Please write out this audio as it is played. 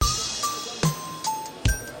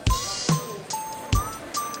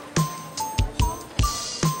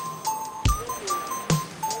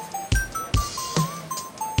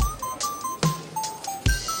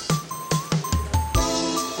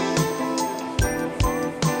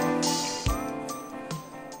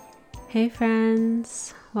Hey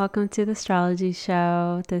friends, welcome to the Astrology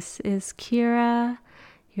Show. This is Kira,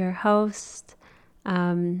 your host.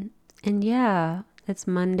 And yeah, it's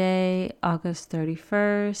Monday, August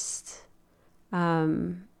 31st.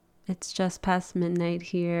 It's just past midnight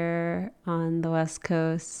here on the West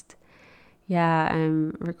Coast. Yeah,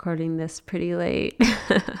 I'm recording this pretty late.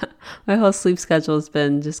 My whole sleep schedule has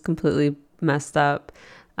been just completely messed up.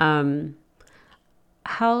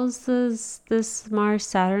 How's this Mars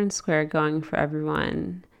Saturn square going for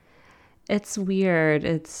everyone? It's weird.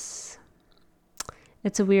 It's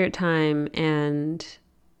a weird time, and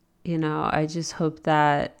I just hope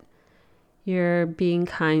that you're being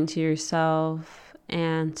kind to yourself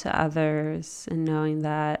and to others, and knowing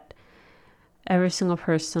that every single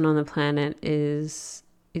person on the planet is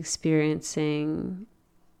experiencing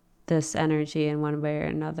this energy in one way or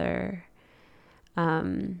another.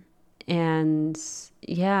 And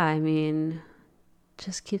yeah, I mean,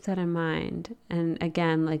 just keep that in mind. And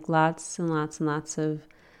again, like lots and lots and lots of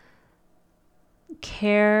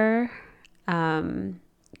care,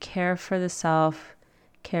 care for the self,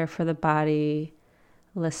 care for the body,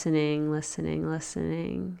 listening.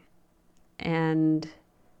 And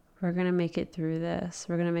we're going to make it through this.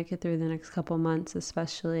 We're going to make it through the next couple months,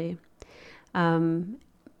 especially.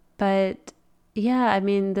 But yeah, I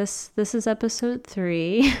mean, this is episode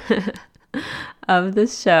 3 of the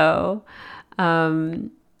show. And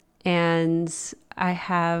I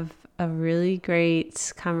have a really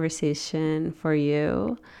great conversation for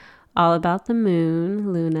you all about the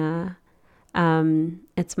moon, Luna.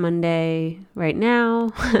 It's Monday right now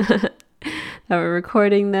that we're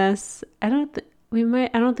recording this. I don't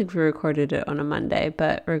think we recorded it on a Monday,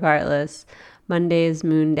 but regardless, Monday is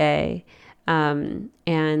Moon Day.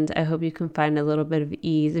 And I hope you can find a little bit of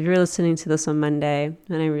ease if you're listening to this on Monday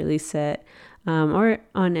when I release it, or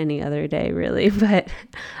on any other day really, but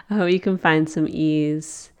I hope you can find some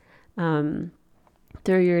ease through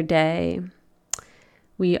your day.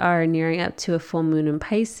 We are nearing up to a full moon in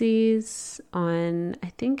Pisces I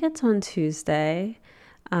think it's on Tuesday,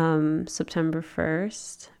 September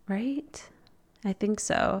 1st, right? I think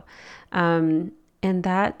so. And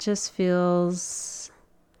that just feels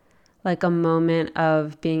like a moment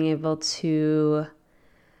of being able to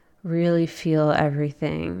really feel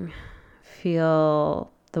everything,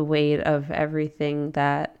 feel the weight of everything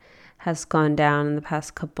that has gone down in the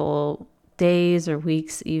past couple days or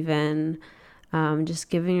weeks even. Just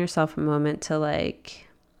giving yourself a moment to like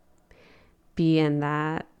be in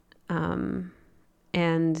that, and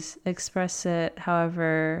express it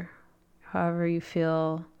however you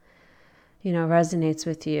feel resonates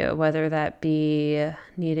with you, whether that be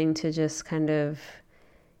needing to just kind of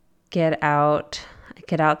get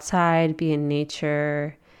outside, be in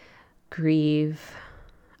nature, grieve,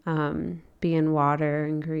 be in water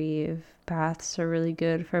and grieve. Baths are really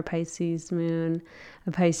good for a Pisces moon,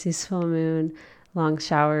 a Pisces full moon, long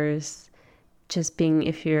showers, just being,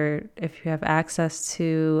 if you have access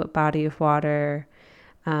to a body of water.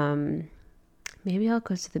 Maybe I'll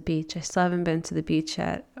go to the beach. I still haven't been to the beach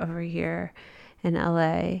yet over here in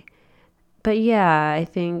LA. But yeah, I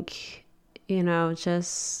think,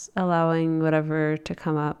 just allowing whatever to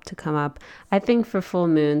come up. I think for full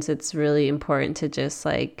moons, it's really important to just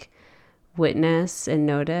like witness and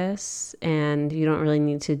notice, and you don't really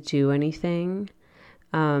need to do anything.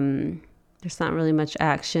 There's not really much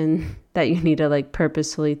action that you need to like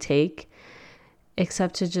purposefully take,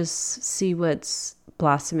 except to just see what's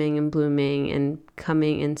blossoming and blooming and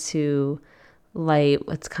coming into light,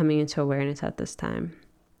 what's coming into awareness at this time.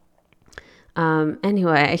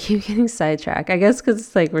 Anyway, I keep getting sidetracked. I guess because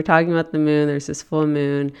it's like we're talking about the moon. There's this full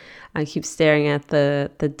moon. I keep staring at the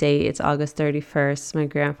date. It's August 31st, my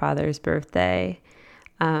grandfather's birthday.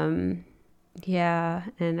 Yeah,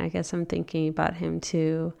 and I guess I'm thinking about him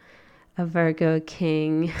too. A Virgo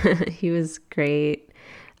king. He was great.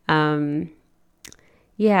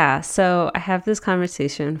 Yeah, so I have this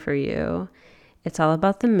conversation for you. It's all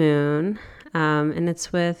about the moon, and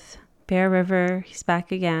it's with Bear Ryver. He's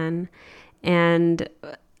back again. And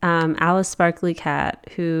Alice Sparkly Cat,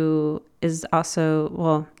 who is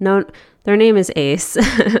also, known, their name is Ace,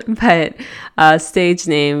 but stage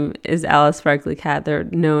name is Alice Sparkly Cat. They're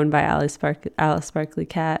known by Alice Sparkly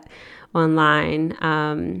Cat online.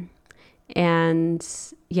 And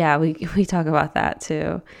yeah, we talk about that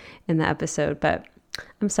too in the episode, but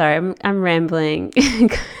I'm sorry, I'm rambling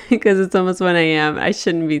because it's almost 1 a.m. I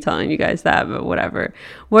shouldn't be telling you guys that, but whatever.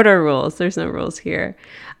 What are rules? There's no rules here.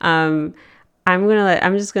 I'm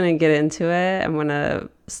just gonna get into it. I'm gonna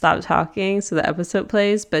stop talking so the episode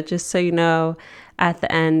plays. But just so you know, at the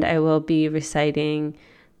end I will be reciting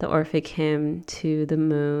the Orphic hymn to the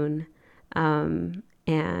moon. And,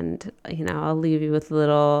 I'll leave you with a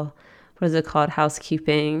little, what is it called?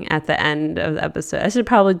 Housekeeping at the end of the episode. I should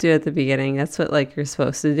probably do it at the beginning. That's what you're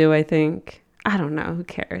supposed to do, I think. I don't know. Who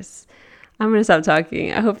cares? I'm going to stop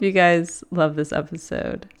talking. I hope you guys love this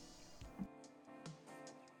episode.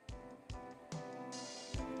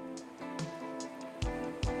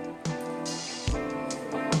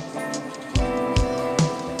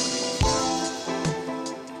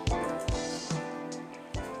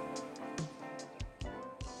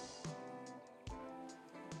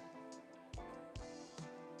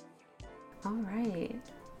 All right.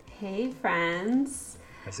 Hey, friends.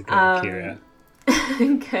 How's it going, Kira?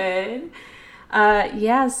 Good.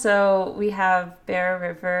 So we have Bear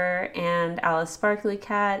River and Alice Sparkly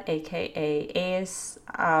Cat, aka Ace.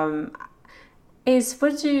 Ace,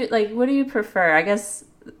 what do you prefer? I guess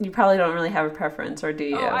you probably don't really have a preference, or do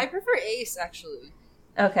you? Oh, I prefer Ace, actually.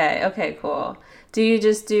 Okay, cool.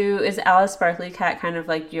 Is Alice Sparkly Cat kind of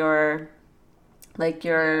like your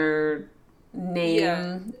name?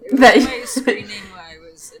 Yeah, it was my screen name when I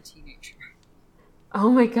was a teenager. Oh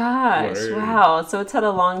my gosh, Word. Wow. So it's had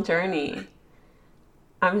a long journey.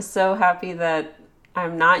 I'm so happy that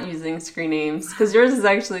I'm not using screen names, because yours is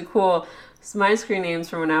actually cool. So my screen names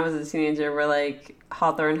from when I was a teenager were like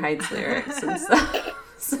Hawthorne Heights lyrics and stuff.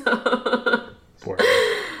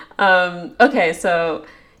 Okay, so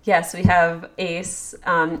yes, we have Ace,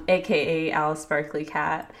 aka Alice Sparkly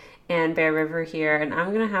Cat, and Bear River here, and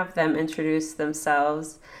I'm gonna have them introduce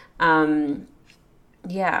themselves. Let's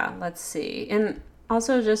see. And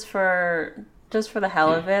also, just for the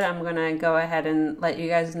hell of it, I'm gonna go ahead and let you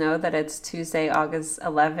guys know that it's Tuesday, August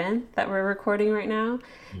 11th that we're recording right now,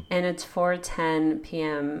 and it's 4:10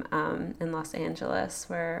 p.m. In Los Angeles,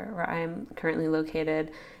 where I am currently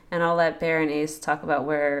located. And I'll let Bear and Ace talk about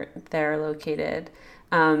where they're located.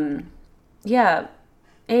 Ace,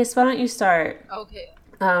 why don't you start? Okay.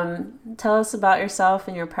 Tell us about yourself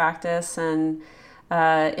and your practice, and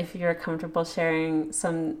if you're comfortable sharing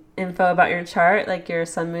some info about your chart, like your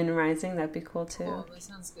sun, moon, and rising, that'd be cool too. Cool, that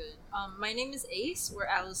sounds good. My name is Ace, or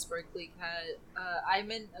Alice Sparkly Cat.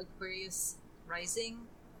 I'm an Aquarius rising,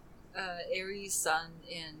 Aries sun,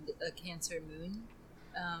 and a Cancer moon.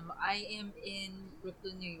 I am in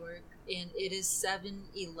Brooklyn, New York, and it is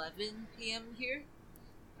 7:11 p.m. here.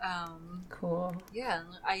 Cool. Yeah,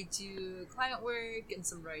 I do client work and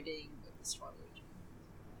some writing with astrology.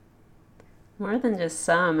 More than just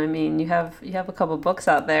some. I mean, you have a couple books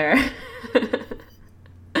out there.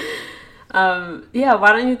 Why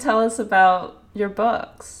don't you tell us about your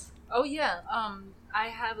books? Oh yeah, I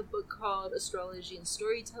have a book called Astrology and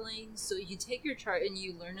Storytelling. So you take your chart and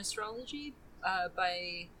you learn astrology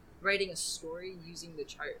by writing a story using the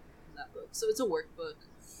chart in that book. So it's a workbook.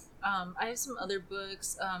 I have some other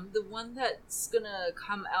books. The one that's gonna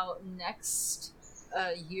come out next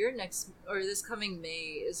this coming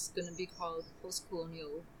May is gonna be called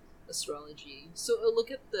Post-Colonial Astrology. So it'll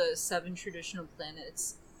look at the 7 traditional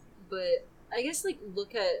planets, but I guess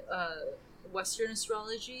look at Western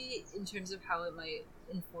astrology in terms of how it might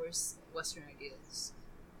enforce Western ideas.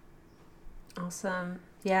 Awesome.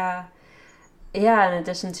 Yeah. Yeah, in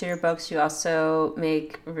addition to your books, you also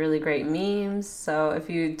make really great memes. So if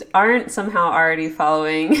you aren't somehow already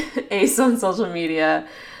following Ace on social media,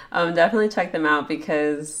 definitely check them out,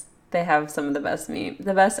 because they have some of the best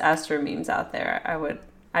astro memes out there.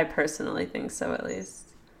 I personally think so, at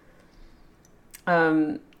least.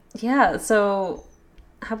 So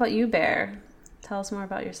how about you, Bear? Tell us more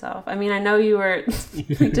about yourself. I mean, I know we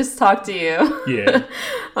just talked to you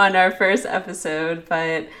on our first episode,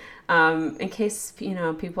 but in case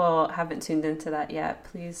people haven't tuned into that yet,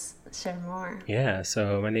 please share more. Yeah,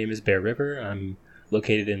 so my name is Bear River. I'm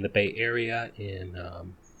located in the Bay Area in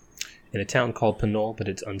a town called Pinole, but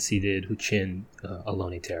it's unceded Huichin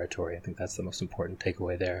Ohlone territory. I think that's the most important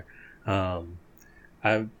takeaway there.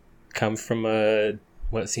 I've come from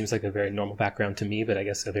what seems like a very normal background to me, but I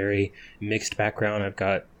guess a very mixed background. I've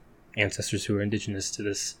got ancestors who are indigenous to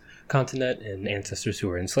this continent, and ancestors who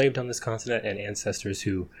were enslaved on this continent, and ancestors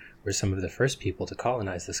who were some of the first people to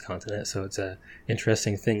colonize this continent. So it's a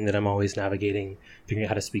interesting thing that I'm always navigating, figuring out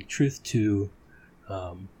how to speak truth to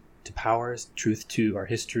powers, truth to our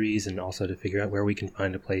histories, and also to figure out where we can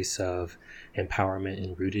find a place of empowerment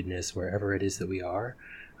and rootedness wherever it is that we are.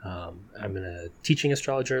 I'm a teaching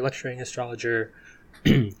astrologer, lecturing astrologer,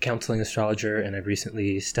 counseling astrologer, and I've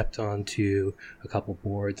recently stepped onto a couple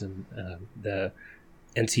boards, and the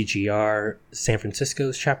NCGR San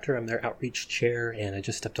Francisco's chapter, I'm their outreach chair, and I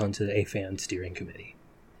just stepped onto the AFAN steering committee.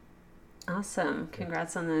 Awesome.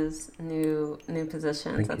 Congrats on those new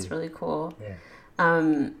positions. That's really cool. Yeah.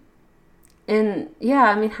 And yeah,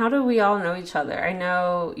 I mean, how do we all know each other? I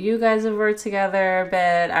know you guys have worked together a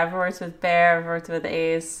bit. I've worked with Bear. I've worked with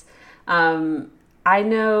Ace. Um, I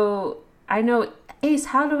know Ace.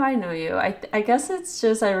 How do I know you? I guess it's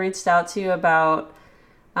just I reached out to you about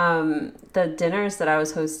the dinners that I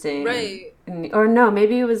was hosting. Right. Or no,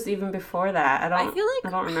 maybe it was even before that. I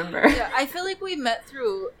don't remember. Yeah, I feel like we met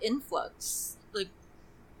through Influx. Like,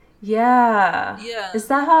 Yeah. yeah. Is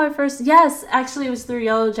that how I first? Yes, actually, it was through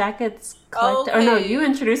Yellow Jackets Collective. Or no, Okay. you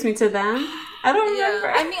introduced me to them. I don't Yeah.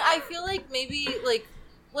 remember. I mean, I feel like maybe like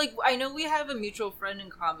I know we have a mutual friend in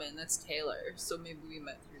common. That's Taylor. So maybe we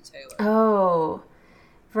met through Taylor. Oh,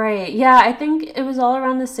 right. Yeah, I think it was all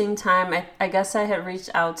around the same time. I guess I had reached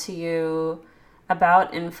out to you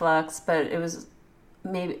about Influx, but it was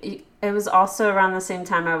also around the same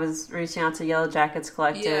time I was reaching out to Yellow Jackets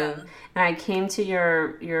Collective, Yeah. and I came to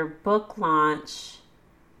your book launch.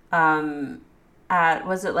 At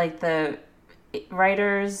was it like the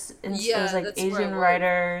writers? It Yeah, was like that's where I Asian work.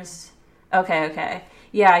 writers. Okay.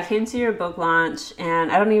 Yeah, I came to your book launch,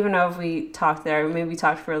 and I don't even know if we talked there. Maybe we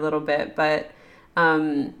talked for a little bit, but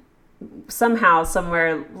um, somehow,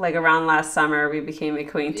 somewhere like around last summer, we became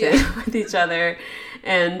acquainted with each other,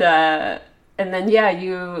 and then yeah,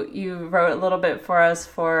 you wrote a little bit for us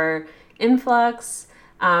for Influx,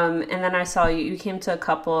 and then I saw you came to a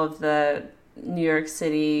couple of the New York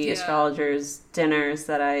City Yeah. astrologers dinners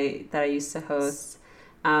that I used to host.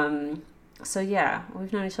 So yeah,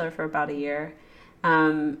 we've known each other for about a year.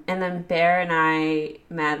 And then Bear and I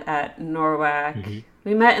met at Norwalk. Mm-hmm.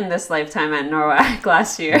 We met in this lifetime at Norwalk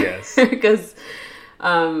last year. Yes. Because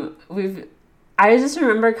I just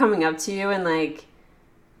remember coming up to you and like,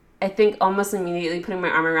 I think almost immediately putting my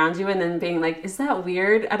arm around you and then being like, is that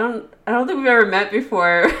weird? I don't think we've ever met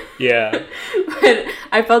before. Yeah. But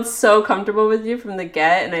I felt so comfortable with you from the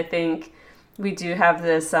get, and I think we do have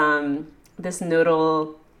this this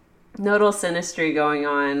nodal synastry going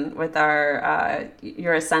on with our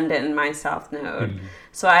your ascendant and my south node. Mm-hmm.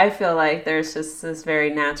 So I feel like there's just this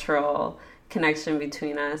very natural connection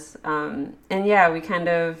between us. And yeah, we kind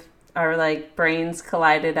of our like brains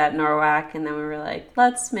collided at Norwalk, and then we were like,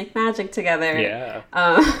 let's make magic together. Yeah.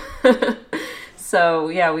 So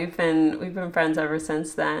yeah, we've been friends ever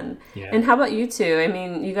since then. Yeah. And how about you two? I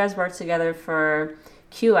mean, you guys worked together for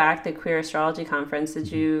QAC, the Queer Astrology Conference.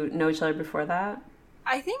 Did you know each other before that?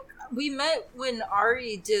 I think we met when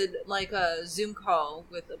Ari did like a Zoom call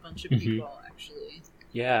with a bunch of people. Actually.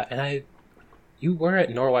 Yeah, and you were at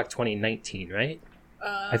Norwalk 2019, right?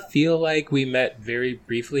 I Uh, feel like we met very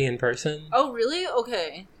briefly in person. oh really?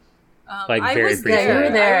 Okay. Like, I very was briefly. there. You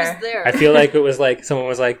were there. I was there. I feel like it was like someone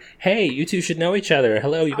was like, "Hey, you two should know each other.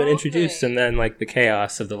 Hello, you've been Okay. introduced," and then like the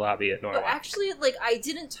chaos of the lobby at But Norwalk. actually, like I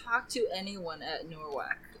didn't talk to anyone at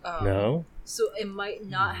Norwalk. No. So it might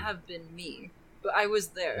not have been me, but I was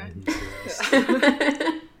there.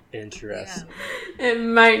 Interesting. It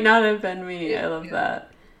might not have been me. I love Yeah.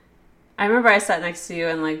 that. I remember I sat next to you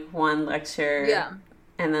in like one lecture. Yeah.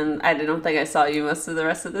 And then I don't think I saw you most of the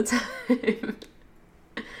rest of the time.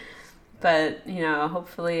 But, you know,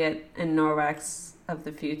 hopefully in Norwalks of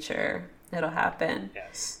the future, it'll happen.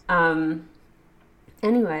 Yes.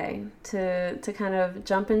 Anyway, to kind of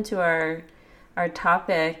jump into our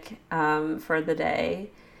topic for the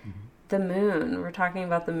day, the moon. We're talking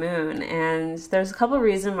about the moon, and there's a couple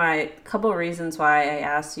reasons why I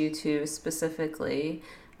asked you two specifically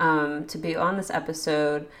to be on this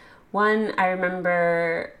episode. One, I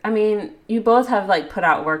remember, I mean, you both have like put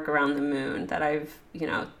out work around the moon that I've,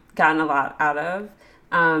 gotten a lot out of.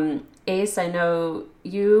 Ace, I know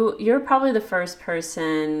you're probably the first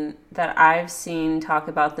person that I've seen talk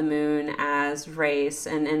about the moon as race,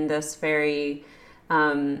 and in this very,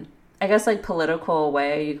 I guess like political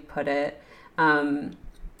way you could put it. And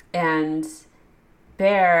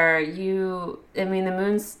Bear, the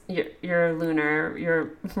moon's, you're lunar, you're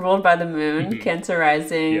ruled by the moon, Cancer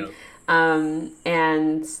rising. Yep.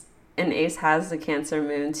 And Ace has the Cancer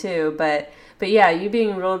moon too, but yeah, you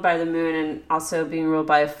being ruled by the moon and also being ruled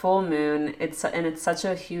by a full moon, it's such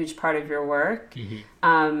a huge part of your work.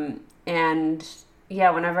 And yeah,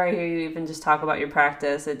 whenever I hear you even just talk about your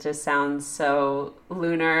practice, it just sounds so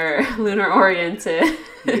lunar oriented.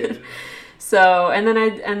 Yeah. So, and then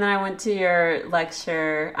I went to your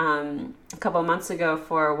lecture a couple of months ago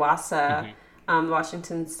for WASA,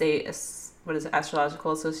 Washington State, what is it,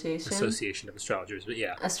 Astrological Association? Association of Astrologers, but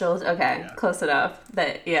yeah. Okay, close enough.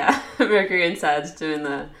 But yeah, Mercury and Sag doing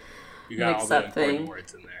the You got all the mix-up important thing.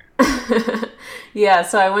 words in there. Yeah,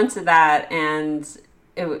 so I went to that and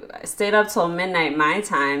I stayed up till midnight my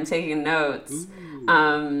time taking notes. Ooh.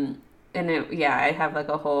 I have like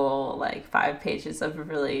a whole like 5 pages of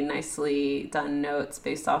really nicely done notes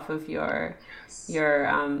based off of your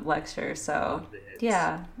lecture. So Love it.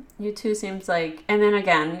 yeah, you two seems like, and then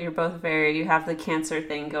again, you're both you have the Cancer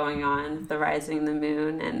thing going on, the rising, the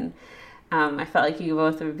moon, and I felt like you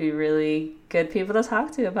both would be really good people to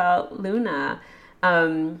talk to about Luna.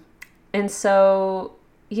 And so,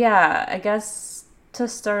 yeah, I guess to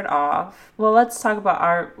start off, well, let's talk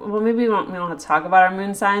about maybe we don't have to talk about our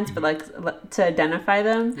moon signs, but like to identify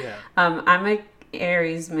them. Yeah. I'm a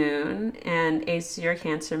Aries moon, and Ace, you're a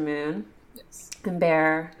Cancer moon, Yes. and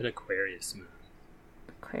Bear, An Aquarius moon.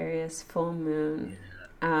 Aquarius full moon,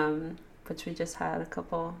 Yeah. which we just had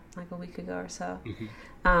a week ago or so.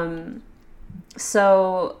 Mm-hmm.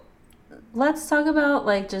 So let's talk about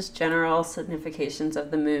like just general significations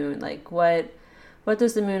of the moon. Like what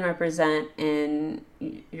does the moon represent in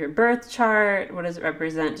your birth chart? What does it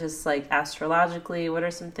represent just like astrologically? What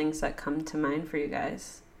are some things that come to mind for you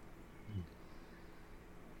guys?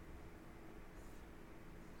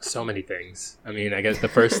 So many things. I mean, I guess the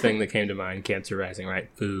first thing that came to mind, Cancer rising, right?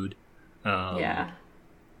 Food. Yeah.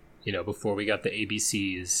 Before we got the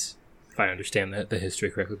ABCs, if I understand the history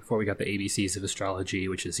correctly, before we got the ABCs of astrology,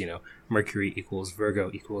 which is, Mercury equals Virgo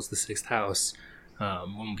equals the 6th house,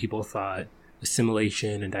 when people thought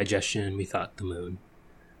assimilation and digestion, we thought the moon.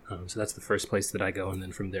 So that's the first place that I go, and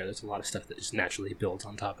then from there, there's a lot of stuff that just naturally builds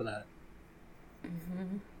on top of that.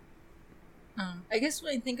 Mm-hmm. I guess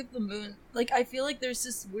when I think of the moon, like, I feel like there's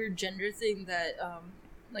this weird gender thing that,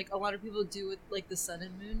 like, a lot of people do with, like, the sun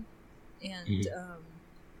and moon. And,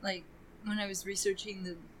 like, when I was researching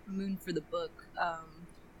the moon for the book,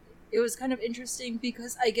 it was kind of interesting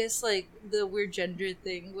because I guess, like, the weird gender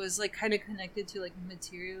thing was, like, kind of connected to, like,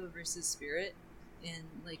 material versus spirit and,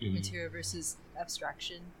 like, material versus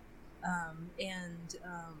abstraction.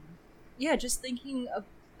 Yeah, just thinking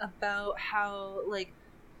about how, like,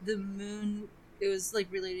 the moon, it was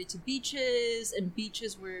like related to beaches, and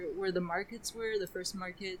beaches were where the markets were, the first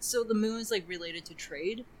markets. So the moon is like related to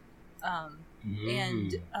trade.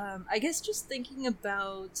 And I guess just thinking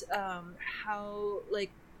about how like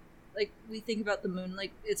we think about the moon,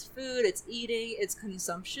 like it's food, it's eating, it's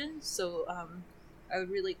consumption. So I would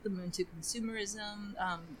relate the moon to consumerism.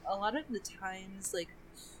 A lot of the times, like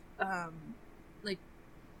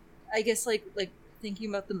I guess like thinking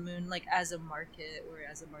about the moon like as a market or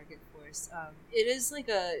as a market force, it is like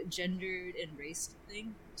a gendered and race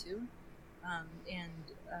thing too.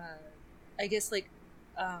 I guess like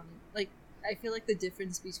I feel like the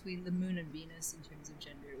difference between the moon and Venus in terms of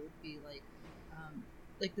gender would be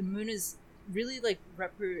like the moon is really like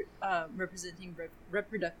representing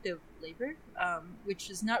reproductive labor, which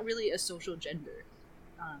is not really a social gender.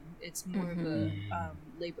 It's more of a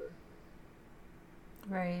labor.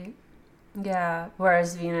 Right. Yeah.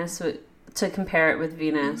 Whereas Venus to compare it with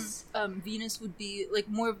Venus. Venus would be like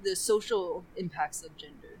more of the social impacts of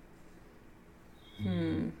gender.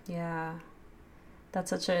 Yeah. That's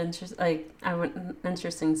such an interesting, like,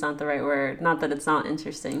 interesting is not the right word. Not that it's not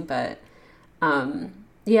interesting, but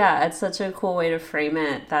yeah, it's such a cool way to frame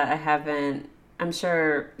it that I haven't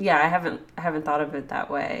thought of it that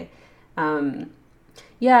way.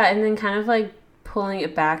 Yeah, and then kind of like pulling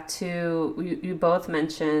it back to, you both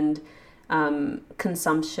mentioned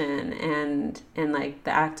consumption and like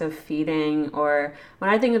the act of feeding, or when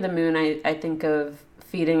I think of the moon, I think of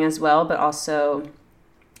feeding as well, but also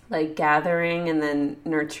like gathering and then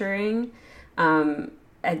nurturing.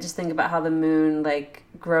 I just think about how the moon like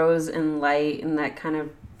grows in light, and that kind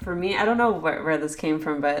of, for me, I don't know where this came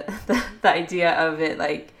from, but the idea of it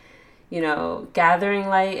like, gathering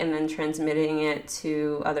light and then transmitting it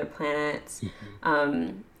to other planets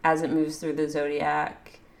as it moves through the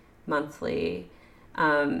zodiac monthly.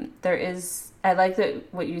 I like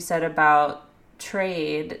what you said about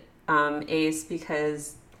trade, Ace,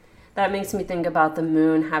 because that makes me think about the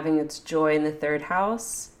moon having its joy in the 3rd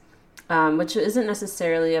house, which isn't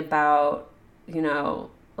necessarily about,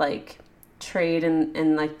 like trade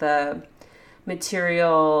and like the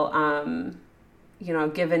material,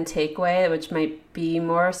 give and take way, which might be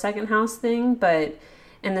more a 2nd house thing, but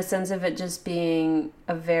in the sense of it just being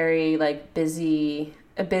a very like busy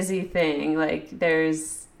thing. Like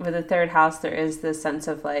with the 3rd house, there is this sense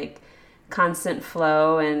of like constant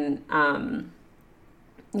flow and,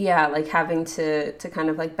 like having to kind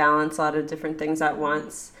of like balance a lot of different things at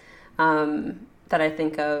once, that I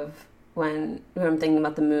think of when I'm thinking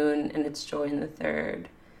about the moon and its joy in the 3rd.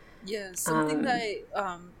 Yeah, something that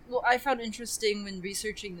I found interesting when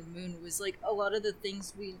researching the moon was like a lot of the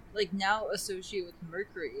things we like now associate with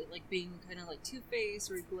Mercury, like being kind of like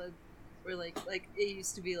two-faced or glib, or like it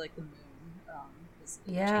used to be like the moon,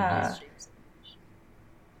 Yeah. shapes.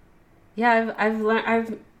 Yeah, I've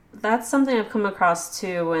learned that's something I've come across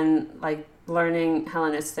too when like learning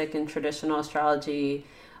Hellenistic and traditional astrology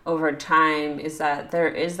over time is that there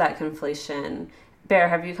is that conflation. Bear,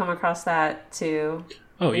 have you come across that too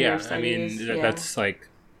Oh in your yeah, I mean studies? Yeah. that's like,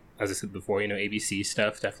 as I said before, ABC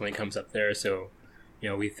stuff definitely comes up there. So,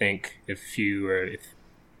 we think if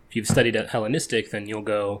you've studied at Hellenistic, then you'll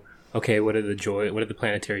go, okay, what do the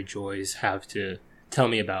planetary joys have to tell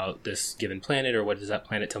me about this given planet, or what does that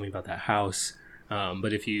planet tell me about that house?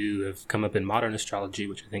 But if you have come up in modern astrology,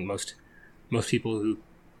 which I think most people who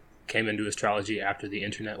came into astrology after the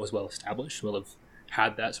internet was well established will have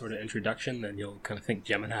had that sort of introduction, then you'll kind of think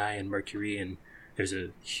Gemini and Mercury, and there's a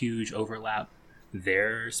huge overlap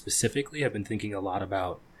there specifically. I've been thinking a lot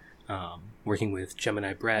about working with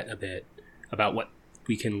Gemini Brett a bit about what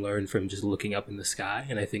we can learn from just looking up in the sky,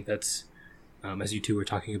 and I think that's as you two were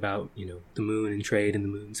talking about, the moon and trade and the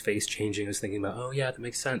moon's face changing. I was thinking about, oh yeah, that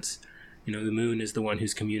makes sense. The moon is the one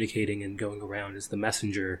who's communicating and going around as the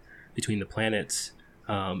messenger between the planets.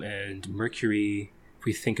 And Mercury, if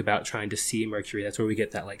we think about trying to see Mercury, that's where we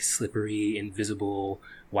get that like slippery, invisible,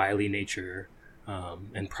 wily nature,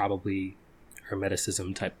 and probably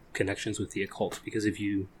Hermeticism type connections with the occult. Because if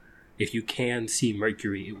you can see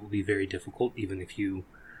Mercury, it will be very difficult, even if you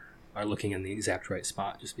are looking in the exact right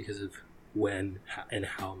spot, just because of when and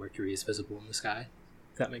how Mercury is visible in the sky.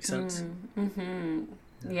 If that makes sense. Mm-hmm.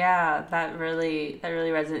 Yeah, that really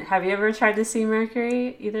resonates. Have you ever tried to see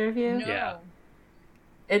Mercury, either of you? No. Yeah.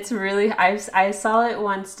 It's really I saw it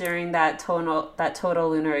once during that total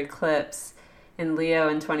lunar eclipse in Leo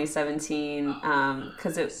in 2017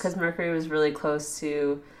 because Mercury was really close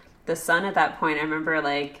to the sun at that point. I remember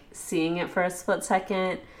like seeing it for a split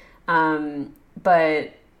second,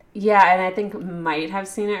 but yeah, and I think might have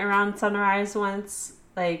seen it around sunrise once,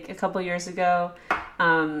 like a couple years ago.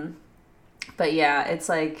 But yeah, it's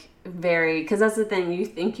like very, because that's the thing, you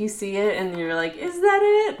think you see it and you're like, is that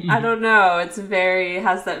it? I don't know. It's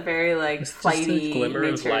has that very like It's flighty just a glimmer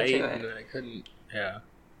of nature light, to and it. I couldn't. Yeah.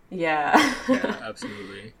 Yeah. Yeah,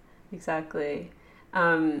 absolutely. Exactly.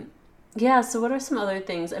 Yeah. So what are some other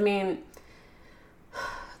things? I mean,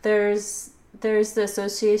 there's the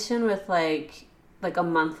association with like a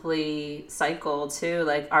monthly cycle too,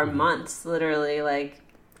 like our months literally like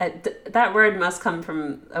that word must come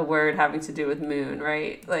from a word having to do with moon,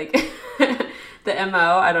 right? Like the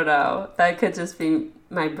MO, I don't know, that could just be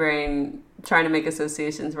my brain trying to make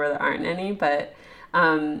associations where there aren't any, but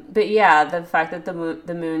yeah, the fact that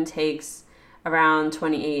the moon takes around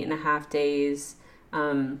 28 and a half days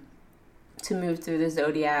to move through the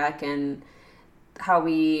zodiac, and how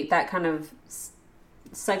that kind of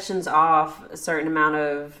sections off a certain amount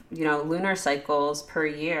of lunar cycles per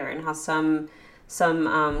year, and how some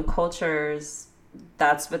cultures,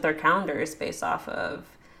 that's what their calendar is based off of.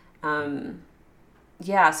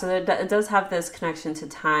 Yeah, so it does have this connection to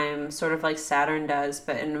time, sort of like Saturn does,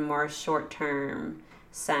 but in a more short-term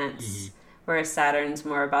sense, whereas Saturn's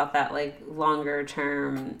more about that like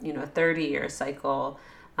longer-term, 30-year cycle.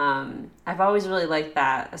 I've always really liked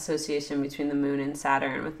that association between the moon and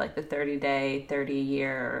Saturn with like the 30-day,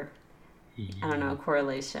 30-year, I don't know,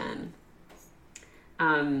 correlation.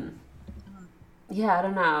 Yeah, I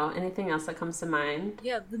don't know. Anything else that comes to mind?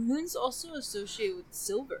 Yeah, the moon's also associated with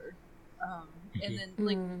silver, and then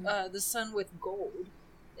like the sun with gold,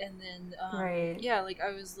 and then Right. yeah, like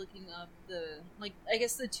I was looking up I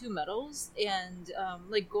guess the two metals, and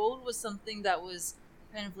like gold was something that was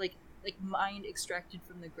kind of like mined, extracted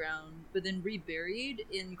from the ground, but then reburied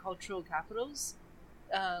in cultural capitals,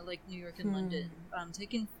 like New York and London,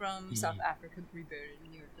 taken from South Africa, reburied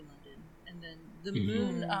in New York and London. And then the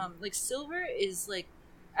moon, like silver is like,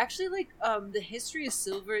 actually like the history of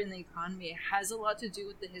silver in the economy has a lot to do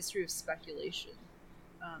with the history of speculation.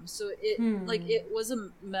 So it like it was a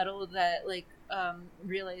metal that like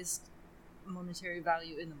realized monetary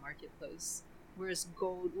value in the marketplace, whereas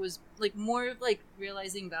gold was like more of like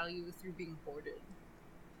realizing value through being hoarded.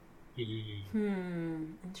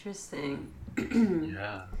 Interesting.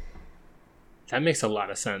 Yeah. That makes a lot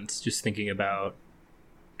of sense. Just thinking about,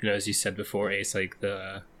 as you said before, Ace, like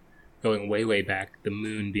the going way back, the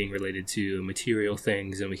moon being related to material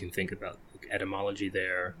things, and we can think about like, etymology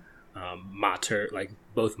there. Mater, like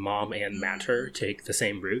both mom and mater take the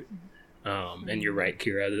same root. And you're right,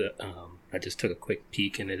 Kira. I just took a quick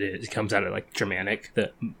peek, and it comes out of like Germanic,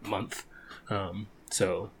 the month.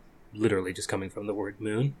 So literally just coming from the word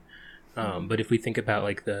moon. But if we think about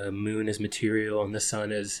like the moon as material and the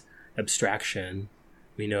sun as abstraction,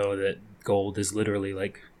 we know that gold is literally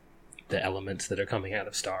like the elements that are coming out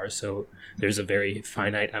of stars. So there's a very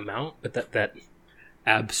finite amount, but that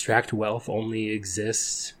abstract wealth only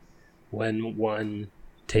exists when one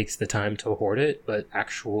takes the time to hoard it, but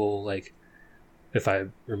actual, like, if I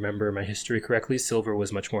remember my history correctly, silver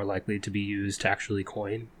was much more likely to be used to actually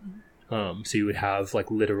coin. So you would have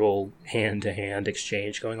like literal hand-to-hand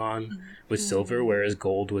exchange going on with silver, whereas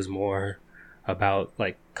gold was more about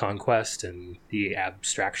like conquest and the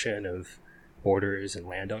abstraction of borders and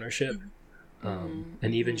land ownership. And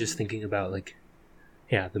even just thinking about like,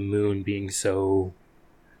 the moon being so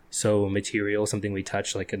material, something we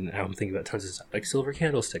touch, like, and I'm thinking about tons of stuff like silver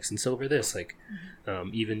candlesticks and silver this, like,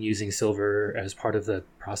 even using silver as part of the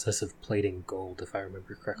process of plating gold, if I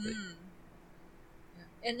remember correctly.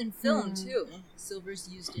 And in film too, silver's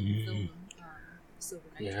used in film. Silver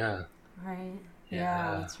nitrate. Yeah. Right.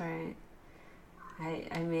 Yeah, that's right.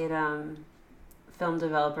 I made film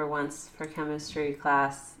developer once for chemistry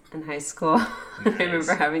class in high school. Nice. I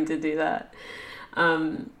remember having to do that.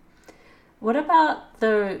 What about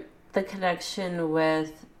the connection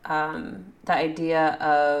with the idea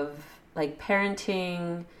of like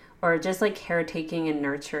parenting or just like caretaking and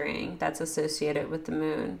nurturing that's associated with the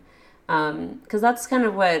moon? Because that's kind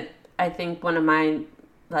of what I think one of my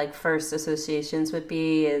like first associations would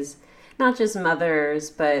be, is not just mothers,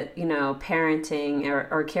 but, you know, parenting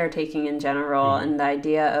or caretaking in general, and the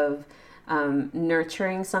idea of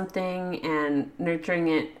nurturing something and nurturing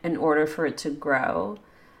it in order for it to grow.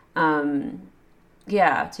 Do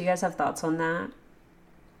you guys have thoughts on that?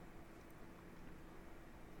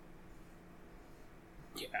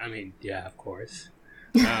 Yeah, I mean, yeah, of course.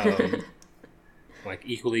 Like,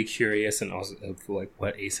 equally curious, and also of like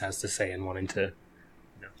what Ace has to say, and wanting to,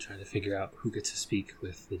 trying to figure out who gets to speak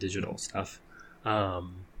with the digital stuff. I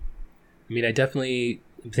mean, I definitely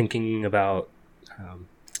am thinking about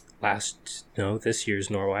this year's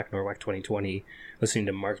NORWAC 2020, listening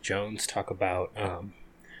to Mark Jones talk about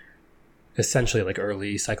essentially like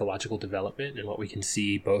early psychological development and what we can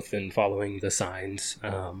see both in following the signs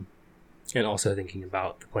and also thinking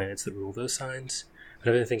about the planets that rule those signs. But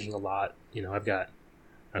I've been thinking a lot, I've got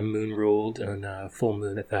a moon ruled and a full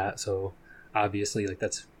moon at that, so obviously like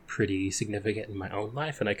that's pretty significant in my own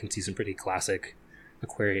life, and I can see some pretty classic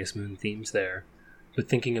Aquarius moon themes there. But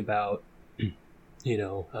thinking about,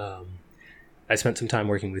 I spent some time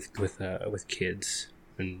working with kids,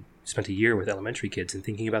 and spent a year with elementary kids, and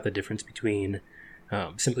thinking about the difference between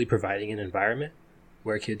simply providing an environment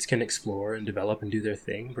where kids can explore and develop and do their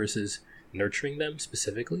thing versus nurturing them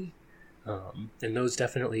specifically. And those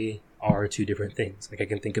definitely are two different things. Like, I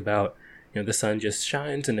can think about, the sun just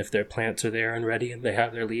shines, and if their plants are there and ready and they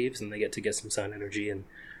have their leaves and they get some sun energy and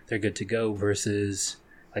they're good to go, versus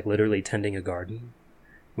like literally tending a garden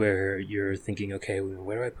where you're thinking, okay,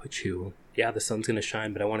 where do I put you? Yeah, the sun's going to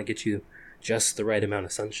shine, but I want to get you just the right amount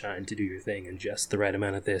of sunshine to do your thing, and just the right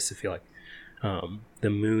amount of this. I feel like the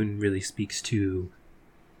moon really speaks to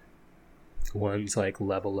one's like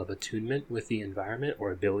level of attunement with the environment, or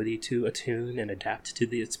ability to attune and adapt to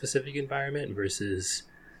the specific environment, versus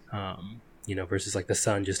versus like the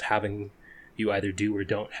sun just having you either do or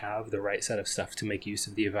don't have the right set of stuff to make use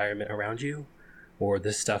of the environment around you, or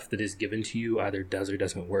the stuff that is given to you either does or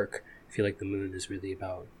doesn't work. I feel like the moon is really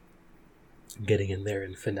about getting in there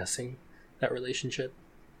and finessing that relationship.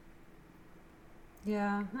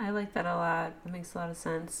 Yeah, I like that a lot. That makes a lot of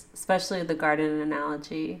sense, especially the garden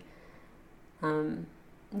analogy.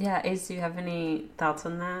 Ace, do you have any thoughts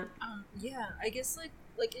on that? I guess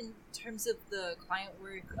like in terms of the client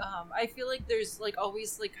work, I feel like there's like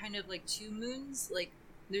always like kind of like two moons. Like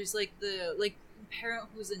there's like the like parent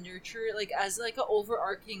who's a nurturer, like as like an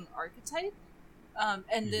overarching archetype,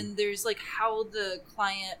 and then there's like how the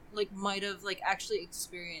client like might have like actually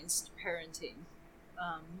experienced parenting,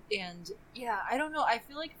 and I don't know. I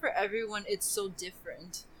feel like for everyone it's so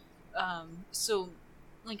different. So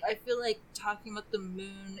like I feel like talking about the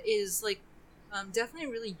moon is like definitely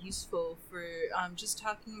really useful for just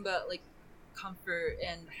talking about like comfort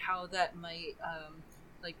and how that might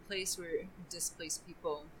like place or displace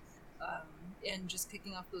people, and just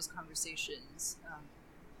kicking off those conversations.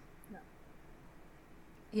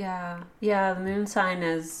 The moon sign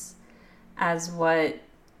as what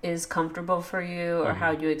is comfortable for you, or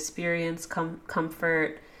how you experience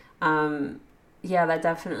comfort. That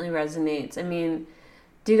definitely resonates. I mean,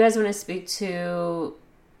 do you guys want to speak to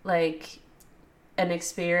like an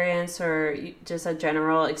experience or just a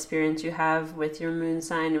general experience you have with your moon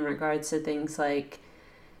sign in regards to things like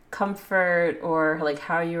comfort, or like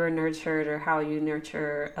how you were nurtured or how you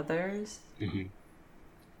nurture others?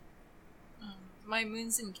 My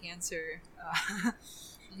moon's in Cancer.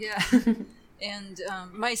 And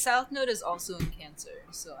my South Node is also in Cancer.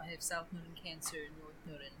 So I have South Node in Cancer, North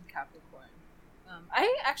Node in Capricorn.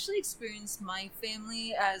 I actually experienced my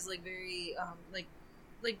family as like very like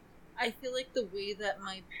I feel like the way that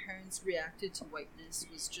my parents reacted to whiteness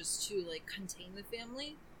was just to like contain the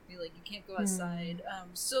family. Like you can't go outside.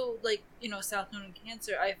 So like South Node and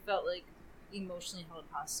Cancer, I felt like emotionally held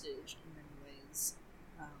hostage in many ways.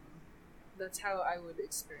 That's how I would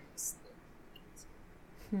experience the cancer.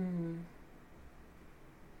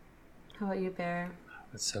 How about you, Bear?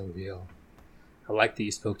 That's so real. I like that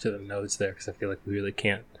you spoke to the nodes there, because I feel like we really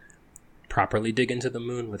can't properly dig into the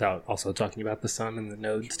moon without also talking about the sun and the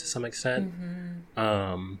nodes to some extent.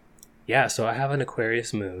 Yeah, so I have an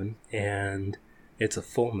Aquarius moon, and it's a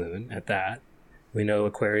full moon at that. We know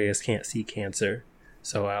Aquarius can't see Cancer,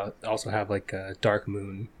 so I also have like a dark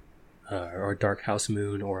moon, or a dark house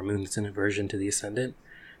moon, or a moon that's in inversion to the ascendant.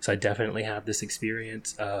 So I definitely have this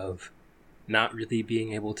experience of not really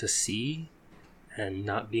being able to see and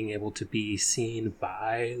not being able to be seen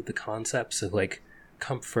by the concepts of like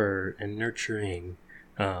comfort and nurturing.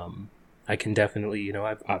 I can definitely,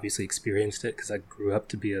 I've obviously experienced it because I grew up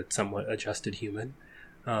to be a somewhat adjusted human.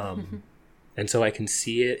 And so I can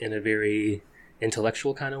see it in a very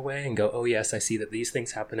intellectual kind of way and go, oh yes, I see that these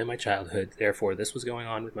things happened in my childhood, therefore this was going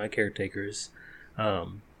on with my caretakers.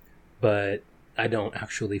 But I don't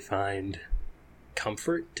actually find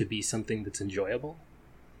comfort to be something that's enjoyable,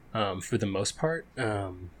 for the most part.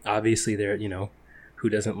 Obviously there, who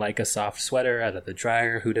doesn't like a soft sweater out of the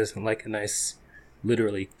dryer? Who doesn't like a nice,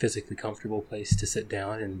 literally physically comfortable place to sit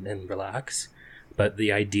down and relax? But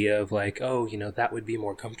the idea of like, oh, that would be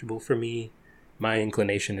more comfortable for me, my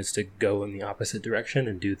inclination is to go in the opposite direction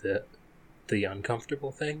and do the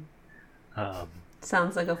uncomfortable thing.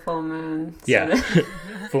 Sounds like a full moon. Yeah.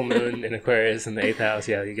 Full moon in Aquarius in the 8th house.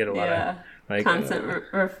 Yeah, you get a lot of like constant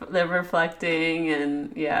reflecting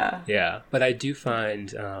and yeah. But I do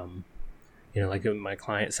find like in my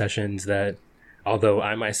client sessions that although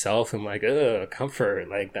I myself am like, comfort,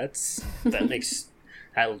 like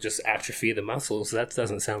that'll just atrophy the muscles, that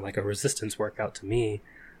doesn't sound like a resistance workout to me.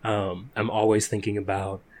 I'm always thinking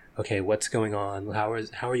about, okay, what's going on?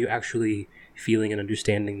 How are you actually feeling and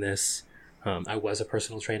understanding this? I was a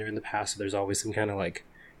personal trainer in the past, so there's always some kind of like,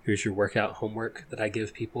 here's your workout homework that I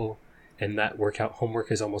give people. And that workout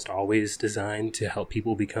homework is almost always designed to help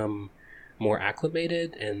people become more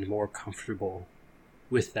acclimated and more comfortable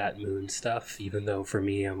with that moon stuff. Even though for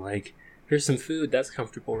me, I'm like, here's some food, that's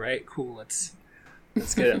comfortable, right? Cool, let's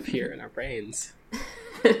get it up here in our brains.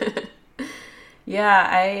 Yeah,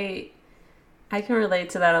 I can relate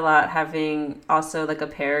to that a lot, having also like a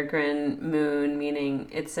peregrine moon, meaning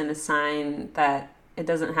it's in a sign that it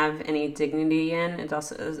doesn't have any dignity in. It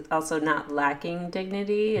also is also not lacking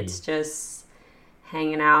dignity. It's just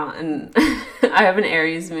hanging out. And I have an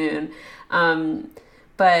Aries moon.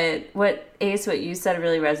 But what you said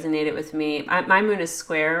really resonated with me. My moon is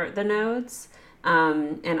square the nodes,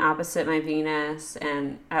 and opposite my Venus.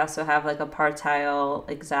 And I also have like a partile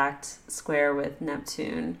exact square with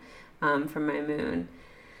Neptune from my moon.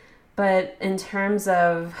 But in terms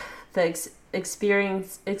of the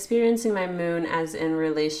experiencing my moon as in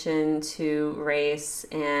relation to race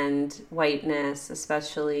and whiteness,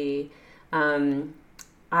 especially, I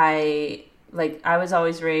was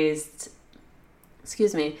always raised,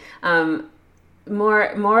 more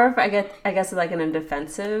of, I guess like in a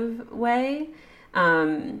defensive way.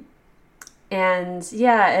 And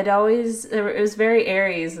yeah, it was very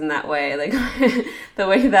Aries in that way, like the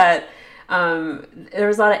way that there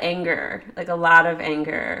was a lot of anger, like a lot of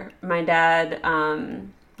anger. My dad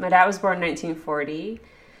was born in 1940,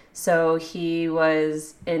 so he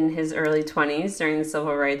was in his early 20s during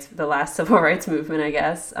the last civil rights movement, I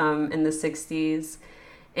guess, in the 60s.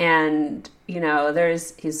 And,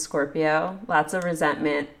 he's Scorpio, lots of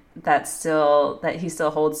resentment that he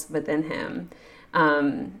still holds within him.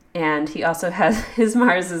 And he also has his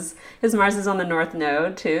Mars is on the North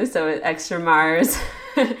Node too, so extra Mars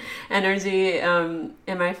energy in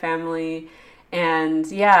my family. And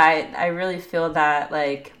yeah, I really feel that,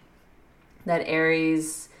 like, that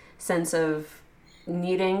Aries sense of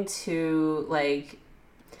needing to like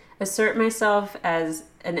assert myself as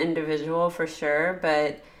an individual for sure,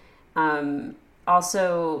 but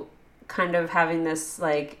also kind of having this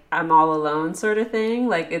like I'm all alone sort of thing,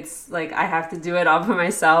 like it's like I have to do it all by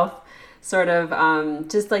myself, sort of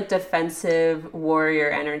just like defensive warrior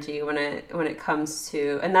energy when it comes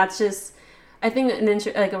to, and that's just, I think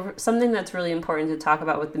something that's really important to talk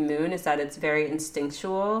about with the moon is that it's very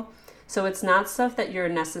instinctual. So it's not stuff that you're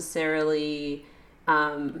necessarily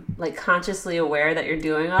like consciously aware that you're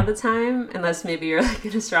doing all the time, unless maybe you're like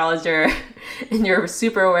an astrologer and you're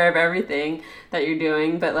super aware of everything that you're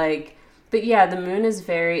doing. But like but yeah, the moon is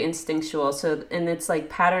very instinctual. So, and it's like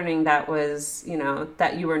patterning that was,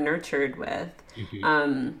 that you were nurtured with.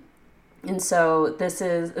 And so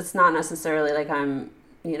it's not necessarily like I'm,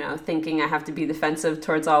 thinking I have to be defensive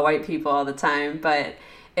towards all white people all the time, but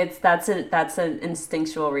that's an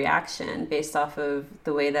instinctual reaction based off of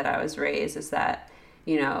the way that I was raised, is that,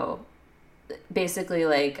 basically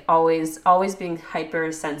like always being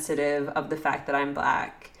hypersensitive of the fact that I'm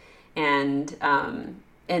Black, and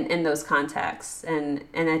in those contexts, and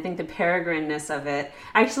I think the peregrine-ness of it.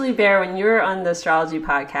 Actually, Bear, when you were on the astrology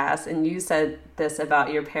podcast and you said this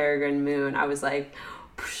about your peregrine moon, I was like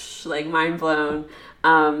mind blown,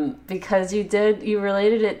 because you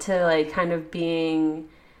related it to like kind of being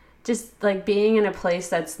in a place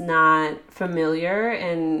that's not familiar,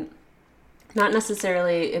 and not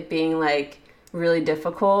necessarily it being like really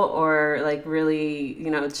difficult or like really,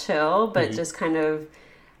 chill, but just kind of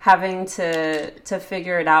having to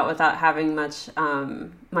figure it out without having much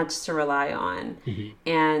to rely on.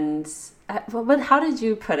 And but how did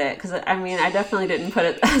you put it? Because I mean, I definitely didn't put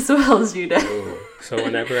it as well as you did. So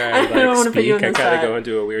whenever I speak, I kind of go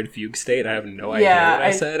into a weird fugue state. I have no idea what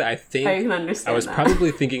I said. I think I can understand. I was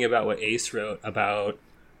probably thinking about what Ace wrote about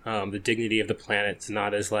the dignity of the planets,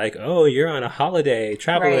 not as like, oh, you're on a holiday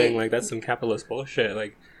traveling, right. Like that's some capitalist bullshit.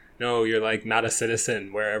 Like, no, you're like not a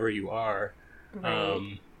citizen wherever you are.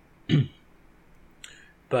 Right.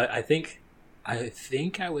 But I think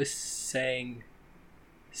I was saying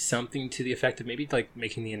something to the effect of maybe like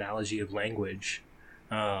making the analogy of language,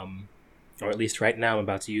 or at least right now I'm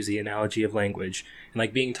about to use the analogy of language, and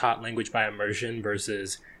like being taught language by immersion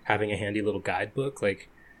versus having a handy little guidebook. Like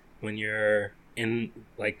when you're in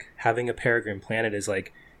like having a peregrine planet is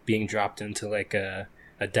like being dropped into like a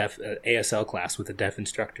ASL class with a deaf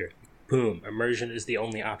instructor. Boom, immersion is the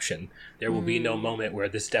only option. There will be no moment where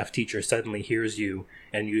this deaf teacher suddenly hears you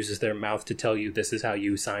and uses their mouth to tell you this is how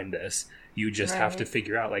you sign this. You just have to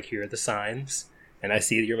figure out, like, here are the signs, and I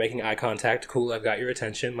see that you're making eye contact. Cool, I've got your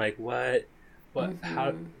attention. Like, what,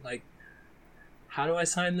 how do I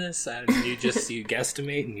sign this? And you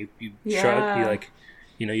guesstimate, and you shrug. You like,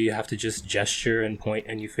 you have to just gesture and point,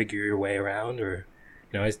 and you figure your way around. Or,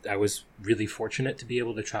 I was really fortunate to be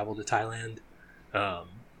able to travel to Thailand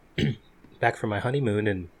back from my honeymoon,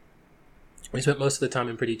 and we spent most of the time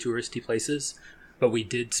in pretty touristy places, but we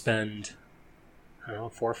did spend,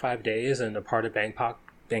 4 or 5 days in a part of Bangkok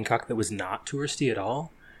that was not touristy at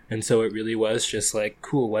all. And so it really was just like,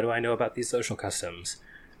 cool, what do I know about these social customs?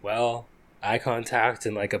 Well, eye contact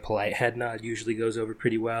and like a polite head nod usually goes over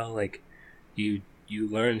pretty well. Like you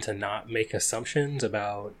learn to not make assumptions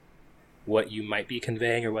about what you might be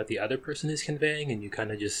conveying or what the other person is conveying, and you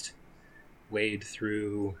kind of just wade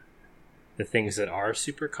through the things that are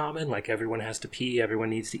super common, like everyone has to pee, everyone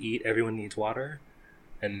needs to eat, everyone needs water.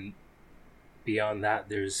 And beyond that,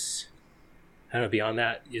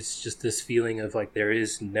 it's just this feeling of like there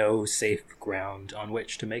is no safe ground on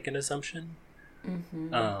which to make an assumption.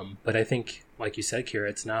 But I think, like you said, Kira,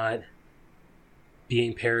 it's not,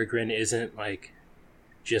 being peregrine isn't like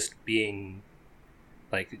just being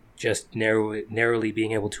like just narrowly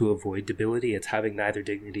being able to avoid debility. It's having neither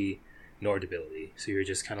dignity nor debility. So you're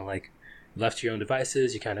just kind of like left to your own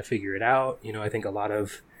devices. You kind of figure it out. I think a lot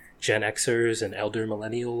of Gen Xers and elder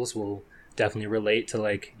millennials will definitely relate to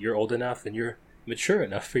like, you're old enough and you're mature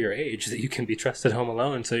enough for your age that you can be trusted home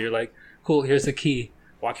alone. So you're like, cool, here's the key.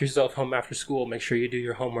 Walk yourself home after school. Make sure you do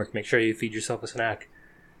your homework. Make sure you feed yourself a snack.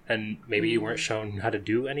 And maybe you weren't shown how to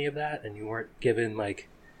do any of that, and you weren't given like,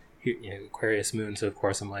 Aquarius moon. So of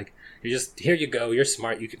course I'm like, here you go. You're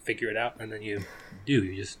smart. You can figure it out. And then you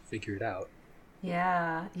just figure it out.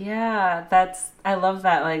 Yeah. I love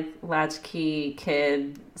that like latchkey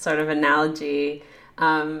kid sort of analogy,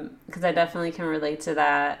 because I definitely can relate to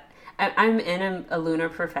that. I'm in a lunar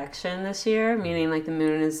perfection this year, meaning like the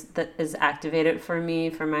moon is activated for me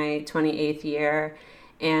for my 28th year,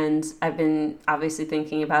 and I've been obviously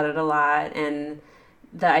thinking about it a lot, and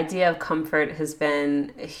the idea of comfort has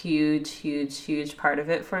been a huge part of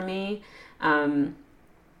it for me.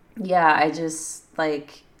 I just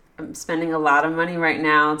like, I'm spending a lot of money right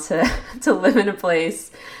now to live in a place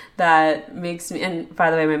that makes me, and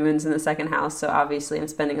by the way, my moon's in the second house, so obviously I'm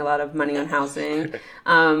spending a lot of money on housing,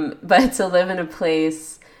 but to live in a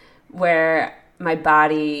place where my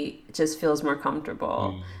body just feels more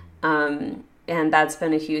comfortable. And that's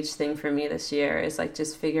been a huge thing for me this year, is like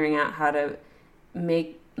just figuring out how to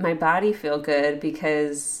make my body feel good,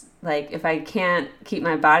 because like if I can't keep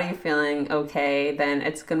my body feeling okay, then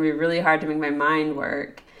it's going to be really hard to make my mind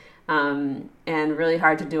work. And really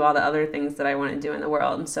hard to do all the other things that I want to do in the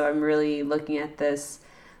world. And so I'm really looking at this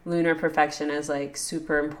lunar perfection is like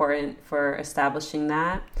super important for establishing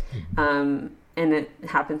that. And it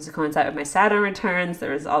happens to coincide with my Saturn returns.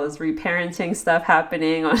 There was all this reparenting stuff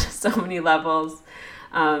happening on so many levels.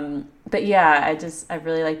 But yeah, I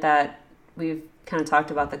really like that we've kind of talked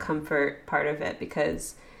about the comfort part of it,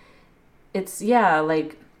 because it's,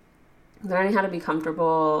 like learning how to be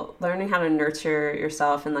comfortable, learning how to nurture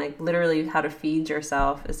yourself, and like literally how to feed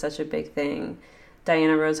yourself is such a big thing.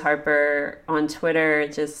 Diana Rose Harper on Twitter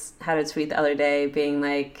just had a tweet the other day being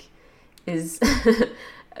like, is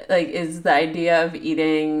is the idea of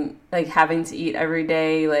eating, like having to eat every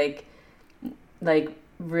day, like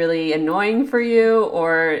really annoying for you,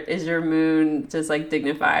 or is your moon just like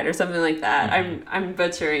dignified or something like that? I'm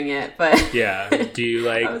butchering it, but yeah. Do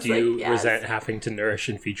you yes. resent having to nourish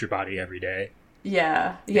and feed your body every day?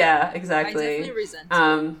 Yeah, exactly. I definitely resent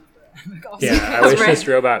it. Yeah, I wish this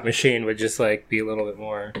robot machine would just like be a little bit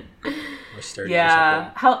more sturdy.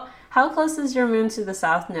 Yeah. How close is your moon to the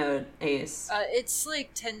south node, Ace? It's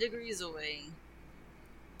like 10 degrees away.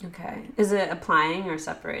 Okay. Is it applying or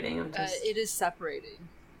separating? It is separating.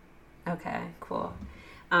 Okay, cool.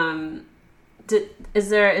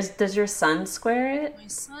 Does your sun square it? My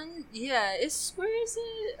sun, yeah, it squares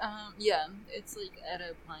it. Yeah, it's like at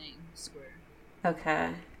a applying square.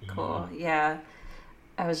 Okay, cool. Yeah,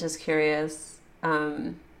 I was just curious.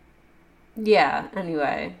 Yeah.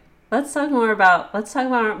 Anyway, let's talk more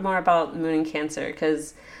about Moon in Cancer,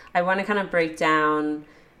 because I want to kind of break down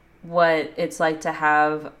what it's like to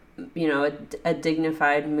have, a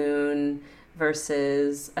dignified moon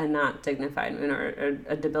versus a not dignified moon, or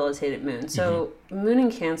a debilitated moon. So Moon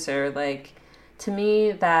in Cancer, like, to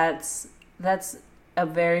me, that's a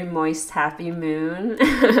very moist, happy moon.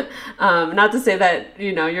 Not to say that,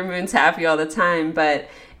 your moon's happy all the time, but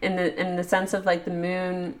in the sense of like the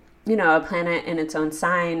moon, a planet in its own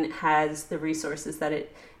sign has the resources that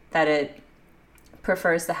it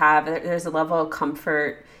prefers to have. There's a level of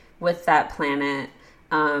comfort with that planet.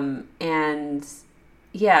 And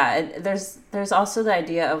yeah, there's also the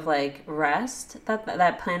idea of like rest,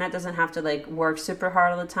 that planet doesn't have to like work super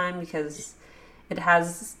hard all the time, because it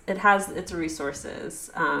has its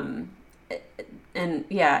resources. And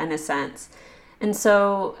yeah, in a sense. And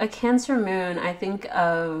so a Cancer moon, I think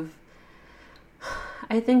of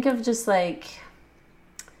just like,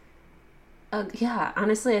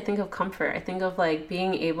 honestly, I think of comfort. I think of like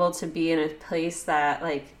being able to be in a place that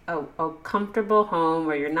like a comfortable home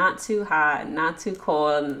where you're not too hot and not too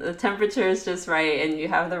cold, and the temperature is just right, and you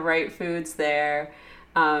have the right foods there.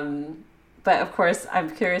 But of course,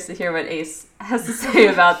 I'm curious to hear what Ace has to say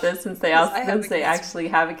about this, since they actually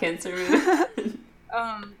have a Cancer moon.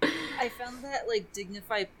 I found that like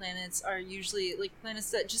dignified planets are usually like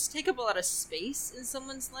planets that just take up a lot of space in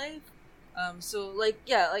someone's life. So like,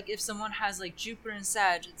 yeah, like if someone has like Jupiter and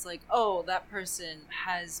Sag, it's like, oh, that person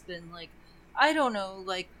has been like, I don't know,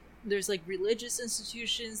 like there's like religious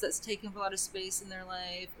institutions that's taking up a lot of space in their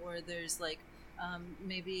life, or there's like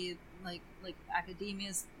maybe like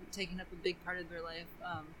academia's taking up a big part of their life.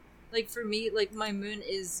 Like for me, like my moon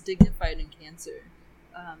is dignified in Cancer.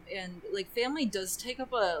 And like family does take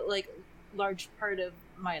up a like large part of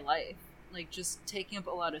my life, like just taking up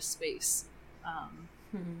a lot of space.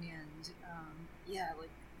 And yeah, like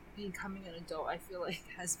becoming an adult, I feel like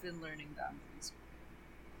has been learning boundaries.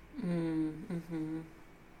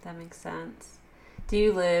 That makes sense. Do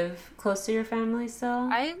you live close to your family still?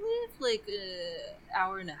 I live like an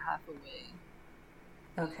hour and a half away.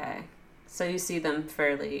 Okay. So you see them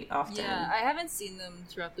fairly often. Yeah, I haven't seen them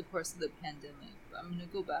throughout the course of the pandemic, but I'm going to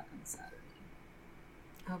go back on Saturday.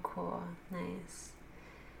 Oh, cool. Nice.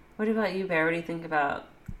 What about you, Bear? What do you think about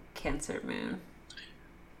Cancer moon?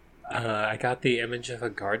 I got the image of a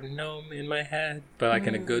garden gnome in my head, but like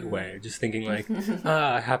in a good way. Just thinking like,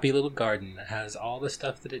 a happy little garden that has all the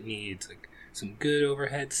stuff that it needs, like some good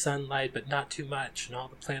overhead sunlight, but not too much, and all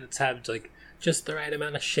the planets have like just the right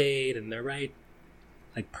amount of shade and the right,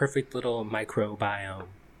 like perfect little microbiome.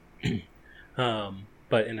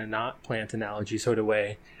 But in a not plant analogy sort of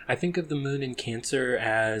way, I think of the moon in Cancer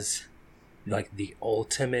as like the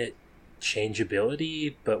ultimate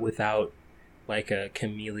changeability, but without like a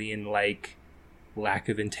chameleon-like lack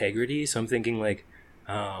of integrity. So I'm thinking like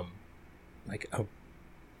I'm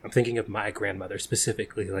thinking of my grandmother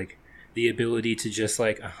specifically, like the ability to just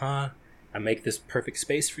like, I make this perfect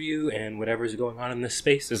space for you, and whatever's going on in this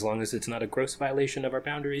space, as long as it's not a gross violation of our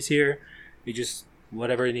boundaries here, we just,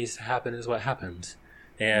 whatever needs to happen is what happens.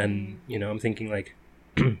 And, I'm thinking like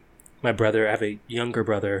my brother, I have a younger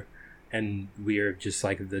brother, and we're just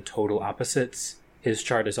like the total opposites. His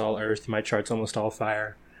chart is all earth, my chart's almost all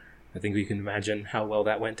fire. I think we can imagine how well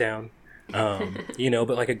that went down.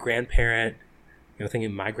 But like a grandparent,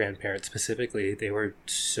 thinking my grandparents specifically, they were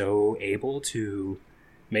so able to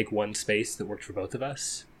make one space that worked for both of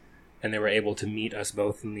us. And they were able to meet us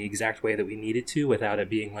both in the exact way that we needed to without it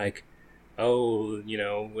being like, oh,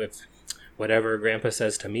 if whatever grandpa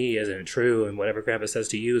says to me isn't true and whatever grandpa says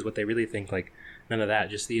to you is what they really think. Like, none of that.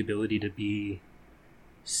 Just the ability to be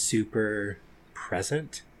super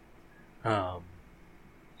present.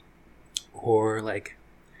 Or like,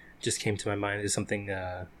 just came to my mind is something,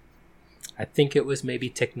 I think it was maybe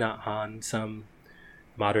Thich Nhat Hanh, some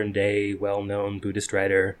modern day well-known Buddhist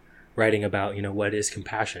writer, writing about, what is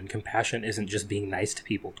compassion. Compassion isn't just being nice to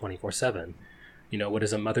people 24/7. What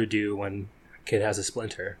does a mother do when a kid has a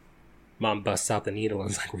splinter? Mom busts out the needle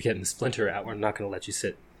and is like, we're getting the splinter out. We're not going to let you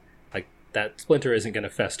sit. Like, that splinter isn't going to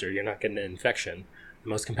fester. You're not getting an infection. The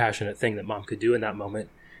most compassionate thing that mom could do in that moment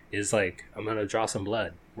is like, I'm going to draw some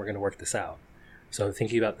blood. We're going to work this out. So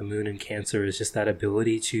thinking about the moon in Cancer is just that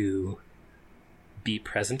ability to be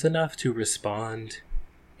present enough to respond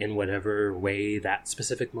in whatever way that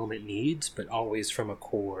specific moment needs, but always from a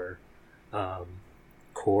core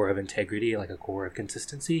of integrity, like a core of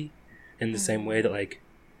consistency, in the same way that like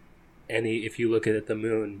if you look at the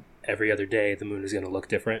moon every other day, the moon is going to look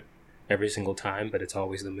different every single time, but it's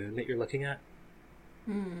always the moon that you're looking at.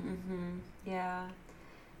 Mm-hmm. Yeah.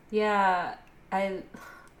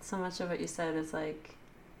 So much of what you said is like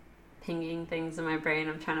pinging things in my brain.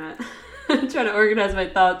 I'm trying to organize my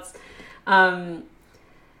thoughts.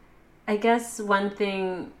 I guess one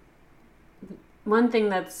thing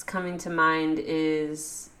that's coming to mind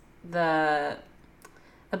is the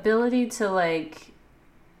ability to like,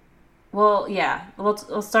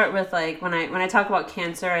 we'll start with like when I talk about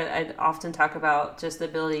Cancer, I often talk about just the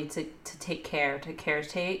ability to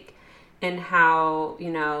caretake, and how,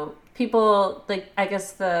 people, like, I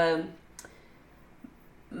guess the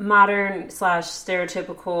modern /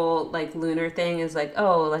 stereotypical like lunar thing is like,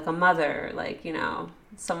 oh, like a mother, like,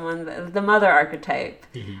 someone, the mother archetype.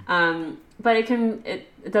 Mm-hmm. But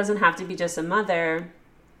it doesn't have to be just a mother,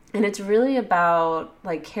 and it's really about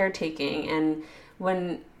like caretaking. And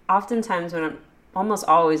oftentimes almost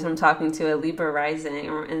always when I'm talking to a Libra rising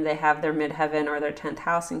and they have their midheaven or their 10th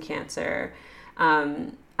house in Cancer,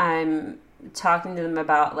 I'm talking to them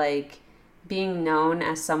about like being known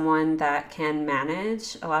as someone that can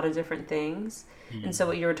manage a lot of different things. Mm-hmm. And so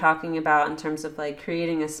what you were talking about in terms of like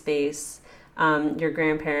creating a space, your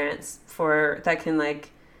grandparents that can like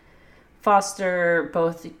foster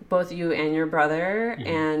both you and your brother.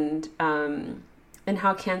 Mm-hmm. And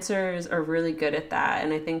how Cancers are really good at that.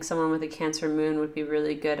 And I think someone with a Cancer moon would be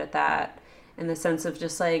really good at that, in the sense of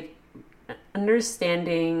just like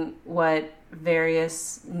understanding what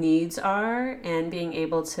various needs are and being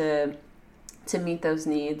able to meet those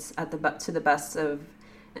needs to the best of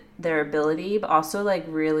their ability, but also like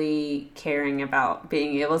really caring about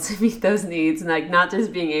being able to meet those needs, and like not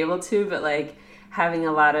just being able to, but like having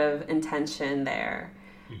a lot of intention there.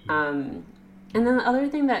 Mm-hmm. And then the other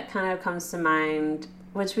thing that kind of comes to mind,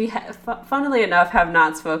 which we funnily enough have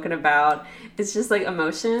not spoken about, is just like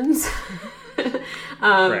emotions.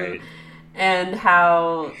 Right. And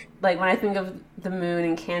how, like, when I think of the moon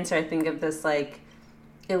in Cancer, I think of this like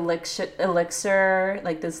elixir,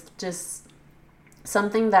 like this just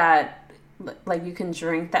something that like you can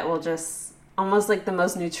drink that will just almost like the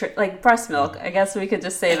most like breast milk. I guess we could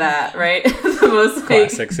just say that, right? The most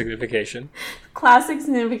classic signification. Classic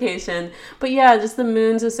signification. But yeah, just the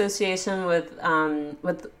moon's association with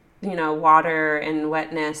water and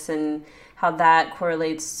wetness, and how that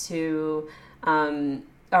correlates to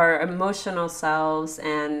our emotional selves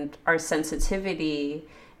and our sensitivity.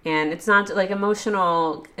 And it's not like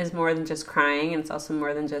emotional is more than just crying, and it's also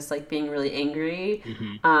more than just like being really angry.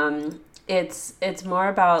 Mm-hmm. It's more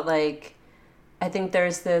about like, I think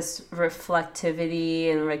there's this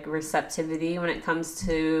reflectivity and like receptivity when it comes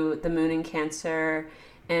to the moon in Cancer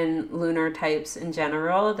and lunar types in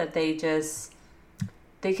general, that they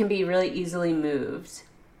can be really easily moved.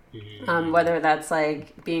 Mm-hmm. Whether that's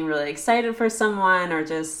like being really excited for someone, or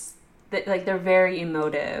just like they're very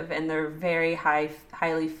emotive and they're very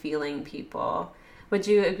highly feeling people. Would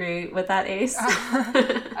you agree with that, Ace?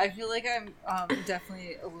 I feel like I'm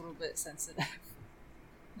definitely a little bit sensitive.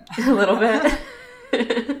 A little bit.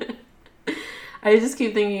 I just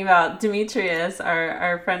keep thinking about Demetrius,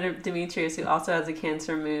 our friend Demetrius, who also has a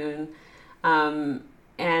Cancer moon,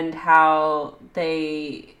 and how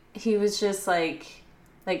he was just like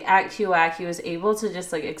at QAC, he was able to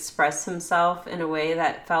just like express himself in a way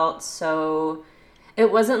that felt so. It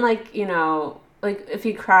wasn't like, like if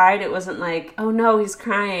he cried, it wasn't like, oh no, he's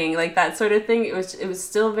crying, like that sort of thing. It was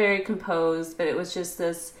still very composed, but it was just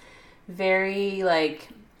this very like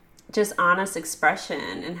just honest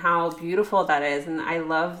expression, and how beautiful that is. And I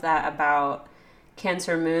love that about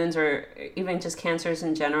Cancer moons, or even just Cancers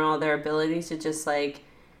in general, their ability to just like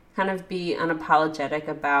kind of be unapologetic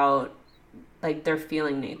about like their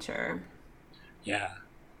feeling nature. Yeah.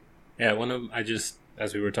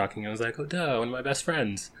 As we were talking, I was like, oh, duh, one of my best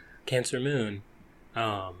friends, Cancer Moon.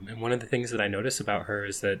 And one of the things that I notice about her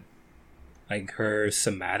is that, like, her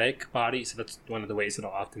somatic body, so that's one of the ways that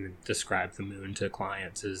I'll often describe the moon to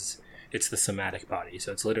clients, is it's the somatic body.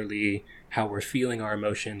 So it's literally how we're feeling our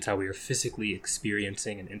emotions, how we are physically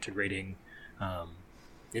experiencing and integrating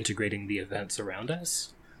the events around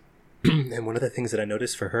us. And one of the things that I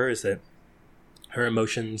notice for her is that her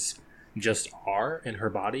emotions just are in her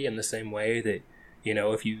body, in the same way that, you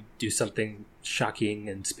know, if you do something shocking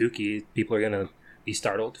and spooky, people are going to be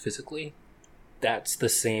startled physically. That's the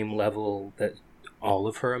same level that all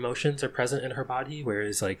of her emotions are present in her body.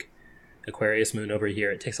 Whereas like Aquarius moon over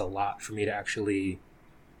here, it takes a lot for me to actually,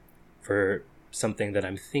 for something that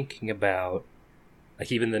I'm thinking about,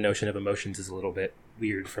 like even the notion of emotions is a little bit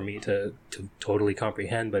weird for me to totally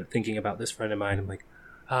comprehend. But thinking about this friend of mine, I'm like,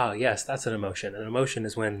 ah, yes, that's an emotion. An emotion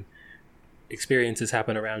is when experiences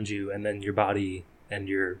happen around you and then your body and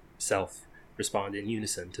your self respond in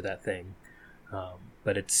unison to that thing.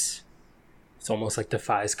 But it's almost like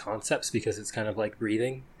defies concepts, because it's kind of like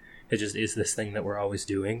breathing. It just is this thing that we're always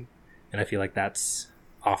doing. And I feel like that's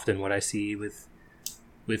often what I see with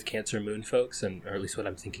Cancer moon folks, and or at least what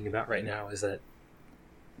I'm thinking about right now, is that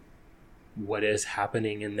what is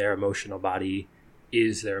happening in their emotional body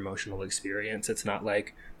is their emotional experience. It's not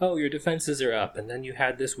like, oh, your defenses are up, and then you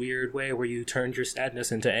had this weird way where you turned your sadness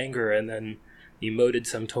into anger, and then emoted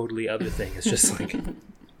some totally other thing. It's just like,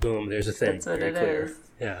 boom, there's a thing. That's what very it clear. is.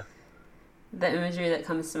 Yeah. The imagery that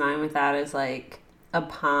comes to mind with that is like a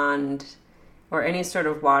pond or any sort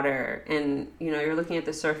of water, and you know, you're looking at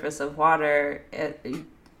the surface of water,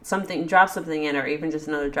 drop something in, or even just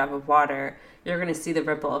another drop of water, you're going to see the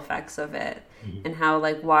ripple effects of it. Mm-hmm. And how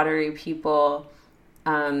like watery people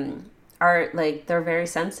are like, they're very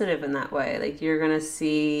sensitive in that way. Like you're going to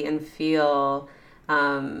see and feel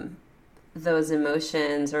those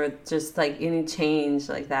emotions, or just like any change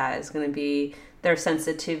like that is going to be, their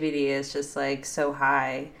sensitivity is just like so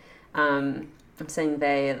high. I'm saying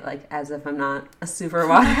they, like, as if I'm not a super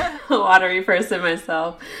watery person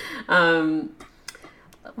myself.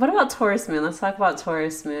 What about Taurus moon? Let's talk about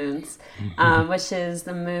Taurus moons, which is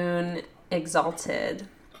the moon exalted.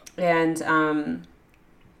 And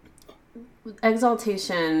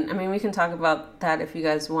exaltation, I mean, we can talk about that if you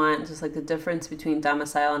guys want, just like the difference between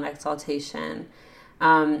domicile and exaltation.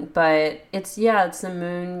 But it's the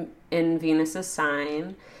moon in Venus's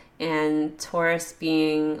sign, and Taurus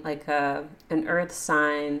being like an earth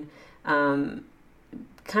sign,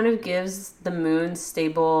 kind of gives the moon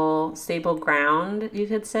stable ground, you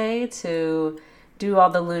could say, to do all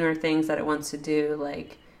the lunar things that it wants to do,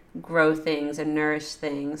 like grow things and nourish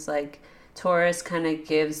things. Like Taurus kind of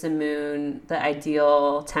gives the moon the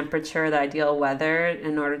ideal temperature, the ideal weather,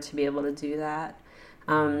 in order to be able to do that.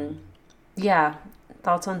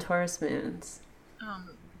 Thoughts on Taurus moons?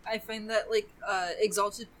 I find that like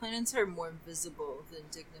exalted planets are more visible than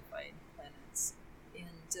dignified planets,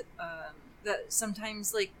 and that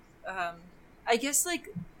sometimes like I guess like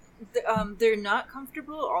they're not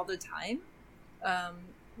comfortable all the time.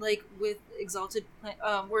 Like with exalted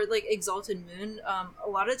or like exalted moon, a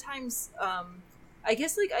lot of times I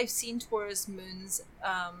guess like I've seen Taurus moons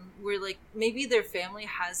where like maybe their family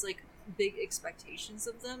has like big expectations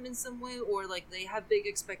of them in some way, or like they have big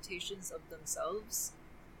expectations of themselves.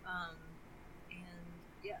 And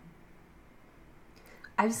yeah,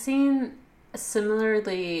 I've seen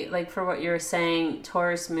similarly, like for what you're saying,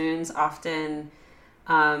 Taurus moons often,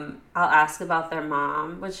 I'll ask about their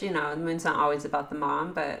mom, which, you know, the moon's not always about the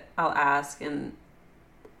mom, but I'll ask, and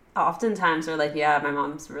oftentimes they're like, yeah, my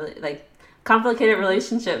mom's really like complicated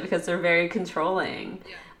relationship, because they're very controlling.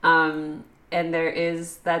 Yeah. And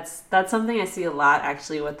that's something I see a lot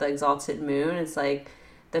actually with the exalted moon. It's like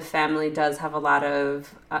the family does have a lot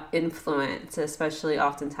of influence, especially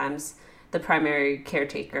oftentimes the primary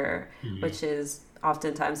caretaker, which is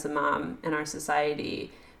oftentimes the mom in our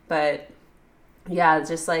society. But yeah,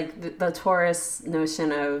 just like the Taurus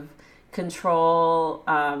notion of control,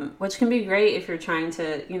 which can be great if you're trying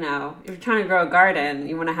to, you know, if you're trying to grow a garden,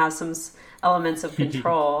 you want to have some elements of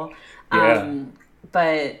control. Yeah.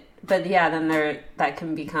 But yeah, then that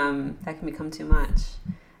can become too much.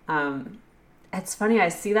 It's funny, I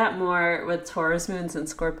see that more with Taurus moons and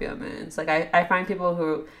Scorpio moons. Like I find people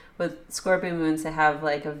who with Scorpio moons, they have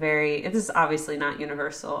like a very, it is obviously not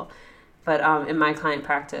universal, But in my client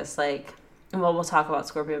practice, like, well, we'll talk about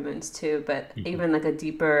Scorpio moons too, but even like a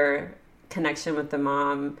deeper connection with the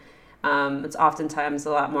mom, it's oftentimes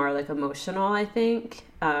a lot more like emotional, I think,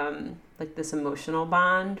 like this emotional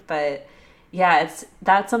bond. But yeah,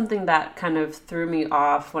 that's something that kind of threw me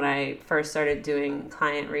off when I first started doing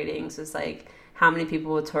client readings, is like how many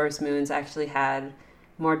people with Taurus moons actually had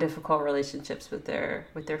more difficult relationships with their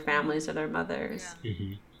families or their mothers.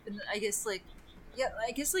 Yeah. And I guess like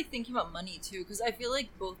thinking about money too, because I feel like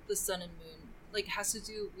both the sun and moon like has to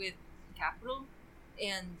do with capital,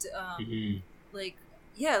 and like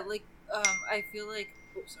I feel like,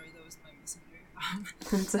 oh sorry, that was my messenger.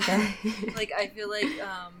 It's okay. Like I feel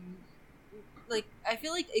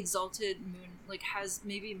like exalted moon like has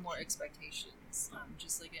maybe more expectations,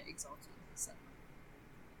 just like an exalted sun.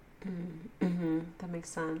 That makes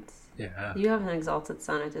sense. Yeah. You have an exalted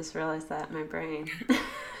sun. I just realized that in my brain.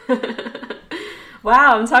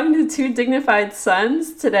 Wow, I'm talking to two dignified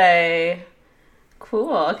suns today.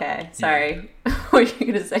 Cool. Okay. Sorry. Yeah. What were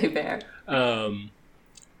you going to say, Bear? I'm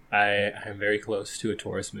very close to a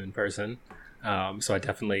Taurus moon person. So I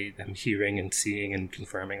definitely am hearing and seeing and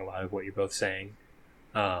confirming a lot of what you're both saying.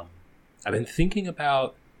 I've been thinking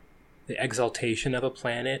about the exaltation of a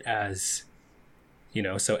planet as,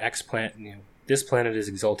 so X planet, this planet is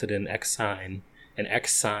exalted in X sign, and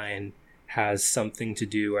X sign has something to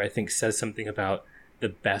do, or I think says something about the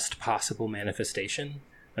best possible manifestation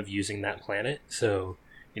of using that planet. So,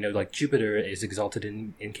 like Jupiter is exalted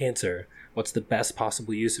in Cancer. What's the best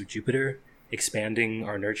possible use of Jupiter? Expanding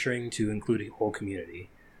our nurturing to include a whole community.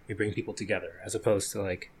 We bring people together, as opposed to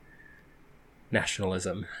like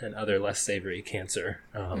nationalism and other less savory Cancer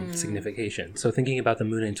signification. So thinking about the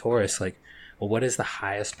moon in Taurus, like, well, what is the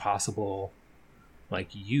highest possible like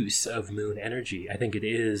use of moon energy? I think it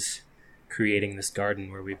is creating this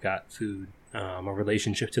garden where we've got food, a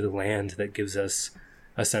relationship to the land that gives us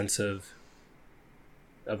a sense of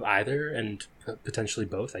either, and potentially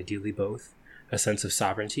both, ideally both, a sense of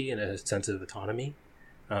sovereignty and a sense of autonomy,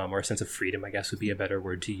 or a sense of freedom, I guess would be a better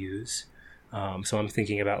word to use. So I'm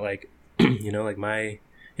thinking about like, like my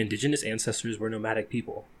indigenous ancestors were nomadic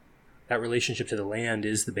people. That relationship to the land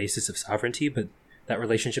is the basis of sovereignty, but that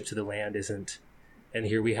relationship to the land isn't. And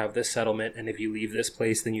here we have this settlement, and if you leave this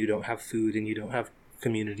place, then you don't have food and you don't have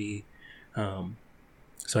community.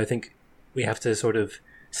 So I think we have to sort of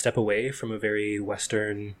step away from a very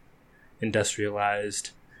Western,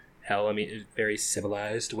 industrialized, very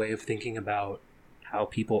civilized way of thinking about how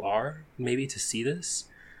people are, maybe to see this.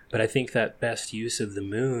 But I think that best use of the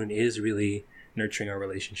moon is really nurturing our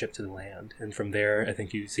relationship to the land. And from there, I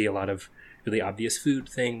think you see a lot of really obvious food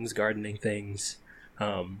things, gardening things.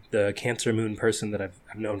 The Cancer moon person that I've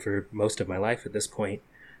known for most of my life at this point,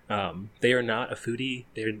 they are not a foodie.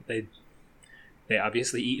 They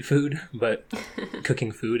obviously eat food, but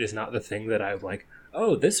cooking food is not the thing that I'm like,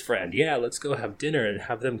 oh, this friend, yeah, let's go have dinner and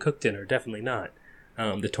have them cook dinner. Definitely not.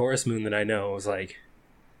 The Taurus moon that I know was like,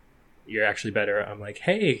 you're actually better. I'm like,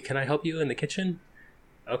 hey, can I help you in the kitchen?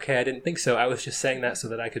 Okay, I didn't think so. I was just saying that so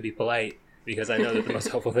that I could be polite, because I know that the most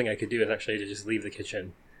helpful thing I could do is actually to just leave the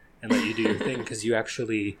kitchen and let you do your thing, because you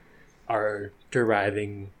actually are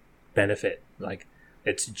deriving benefit. Like,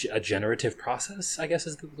 it's a generative process, I guess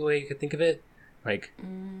is the way you could think of it. Like,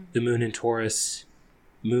 the moon in Taurus,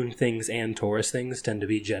 moon things and Taurus things tend to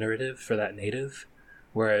be generative for that native,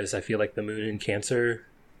 whereas I feel like the moon in Cancer,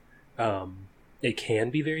 it can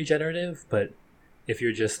be very generative, but if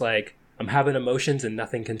you're just like, I'm having emotions and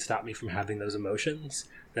nothing can stop me from having those emotions,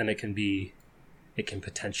 then it can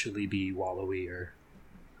potentially be wallowy or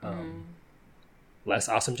less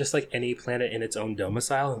awesome, just like any planet in its own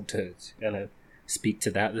domicile. To kind of speak to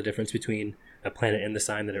that, the difference between a planet in the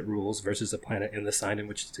sign that it rules versus a planet in the sign in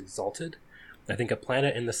which it's exalted. I think a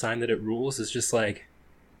planet in the sign that it rules is just like,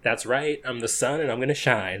 that's right, I'm the sun and I'm going to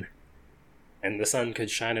shine. And the sun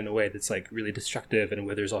could shine in a way that's like really destructive and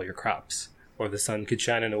withers all your crops. Or the sun could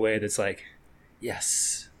shine in a way that's like,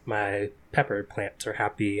 yes, my pepper plants are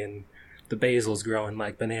happy and the basil's growing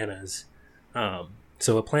like bananas.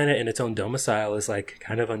 So a planet in its own domicile is like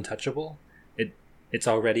kind of untouchable. It's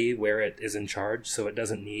already where it is in charge, so it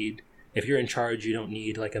doesn't need... If you're in charge, you don't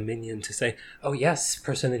need like a minion to say, oh yes,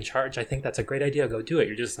 person in charge, I think that's a great idea, go do it.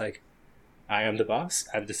 You're just like, I am the boss,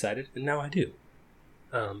 I've decided, and now I do.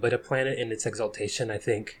 But a planet in its exaltation, I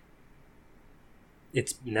think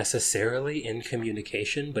it's necessarily in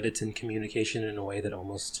communication, but it's in communication in a way that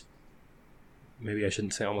almost, maybe I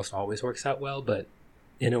shouldn't say almost always works out well, but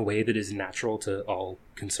in a way that is natural to all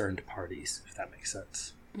concerned parties, if that makes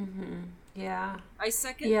sense. Mm-hmm. Yeah. I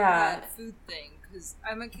second that food thing, because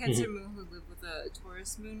I'm a Cancer moon who lived with a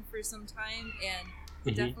Taurus moon for some time,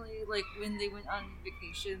 and definitely like when they went on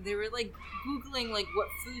vacation, they were like Googling like what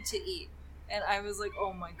food to eat. And I was like,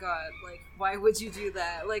 oh my god, like, why would you do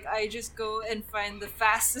that? Like, I just go and find the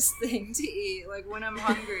fastest thing to eat, like, when I'm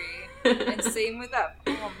hungry. And same with that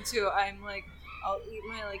poem, too. I'm like, I'll eat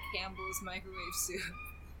my, like, Campbell's microwave soup.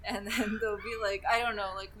 And then they'll be like, I don't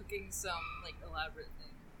know, like, cooking some, like, elaborate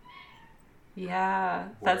thing. Yeah,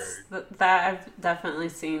 that I've definitely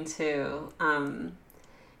seen, too.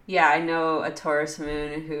 Yeah, I know a Taurus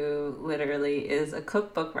moon who literally is a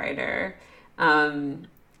cookbook writer.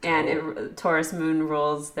 And Taurus moon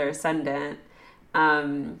rules their ascendant.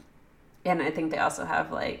 And I think they also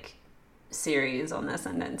have like Ceres on the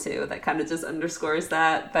ascendant too. That kind of just underscores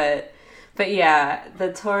that. But yeah,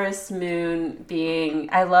 the Taurus moon being,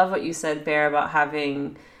 I love what you said, Bear, about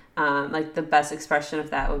having like the best expression of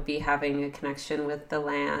that would be having a connection with the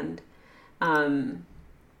land.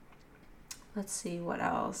 Let's see what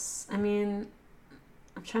else. I mean,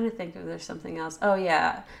 I'm trying to think if there's something else. Oh,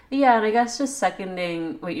 yeah. Yeah, and I guess just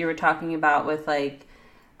seconding what you were talking about with, like,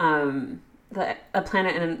 a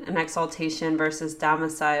planet in an exaltation versus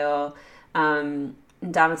domicile.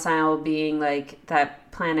 Domicile being, like,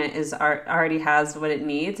 that planet already has what it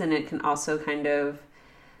needs, and it can also kind of...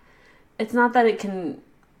 It's not that it can...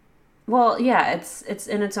 Well, yeah, it's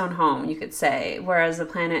in its own home, you could say. Whereas a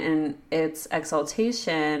planet in its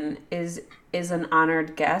exaltation is an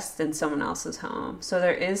honored guest in someone else's home. So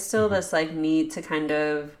there is still this like need to kind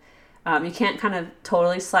of, you can't kind of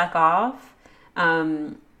totally slack off.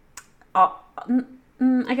 I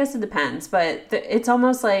guess it depends, but it's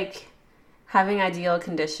almost like having ideal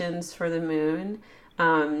conditions for the moon,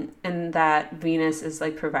 and that Venus is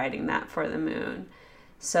like providing that for the moon.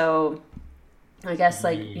 So I guess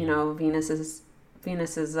like, you know, Venus's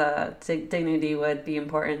dignity would be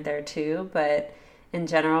important there too, but in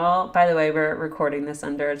general, by the way, we're recording this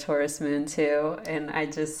under a Taurus moon too, and I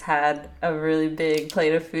just had a really big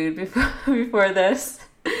plate of food before this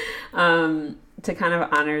to kind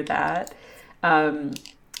of honor that. But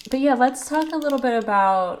yeah, let's talk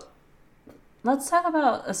about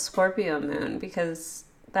a Scorpio moon, because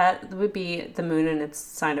that would be the moon in its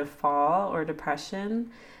sign of fall or depression,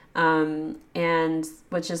 and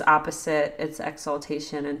which is opposite its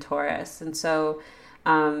exaltation in Taurus. And so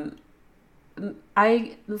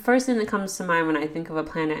the first thing that comes to mind when I think of a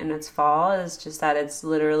planet in its fall is just that it's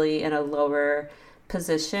literally in a lower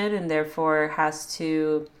position, and therefore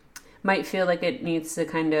might feel like it needs to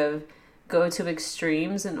kind of go to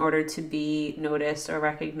extremes in order to be noticed or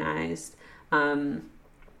recognized,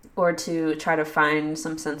 or to try to find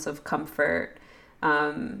some sense of comfort.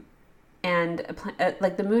 And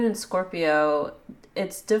like the moon in Scorpio,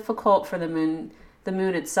 it's difficult for the moon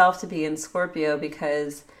itself to be in Scorpio,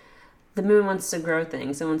 because the moon wants to grow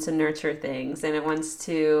things, it wants to nurture things, and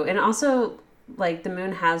and also like the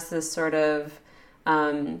moon has this sort of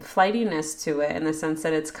flightiness to it, in the sense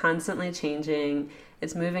that it's constantly changing.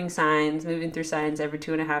 It's moving through signs every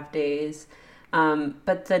 2.5 days.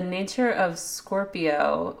 But the nature of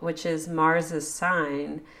Scorpio, which is Mars's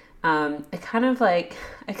sign, to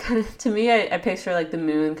me, I picture like the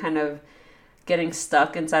moon kind of getting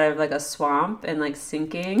stuck inside of like a swamp and like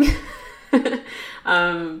sinking.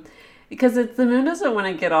 Because the moon doesn't want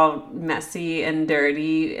to get all messy and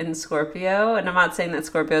dirty in Scorpio. And I'm not saying that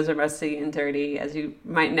Scorpios are messy and dirty. As you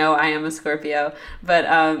might know, I am a Scorpio. But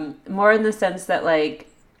more in the sense that, like,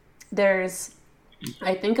 I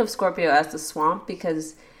think of Scorpio as the swamp,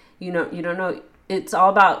 because, you don't know, it's all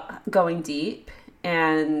about going deep.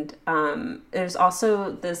 And there's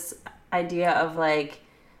also this idea of, like,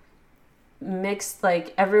 mixed,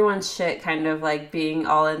 like, everyone's shit kind of, like, being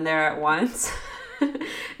all in there at once.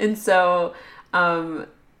 And so,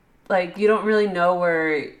 like, you don't really know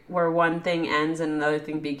where one thing ends and another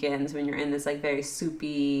thing begins when you're in this, like, very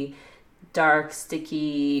soupy, dark,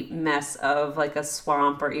 sticky mess of, like, a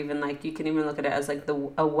swamp, or even, like, you can even look at it as, like,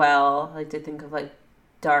 a well. I like to think of, like,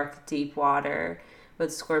 dark, deep water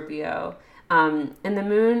with Scorpio. And the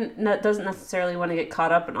moon doesn't necessarily want to get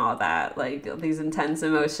caught up in all that, like, these intense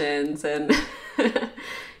emotions, and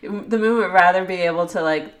the moon would rather be able to,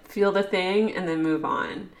 like, feel the thing and then move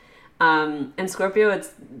on. And Scorpio,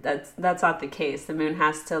 that's not the case. The moon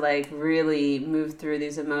has to, like, really move through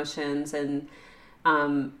these emotions, and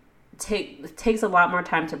takes a lot more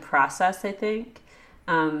time to process, I think.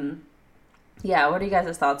 Yeah, what are you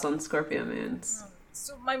guys' thoughts on Scorpio moons?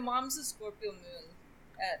 So my mom's a Scorpio moon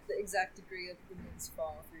at the exact degree of the moon's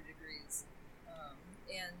fall, 3 degrees.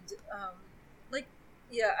 Like,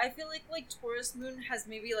 Yeah, I feel like Taurus moon has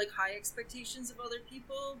maybe like high expectations of other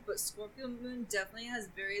people, but Scorpio moon definitely has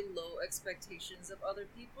very low expectations of other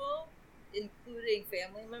people, including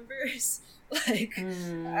family members. like,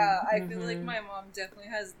 I feel like my mom definitely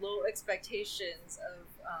has low expectations of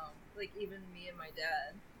like even me and my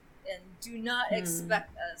dad, and do not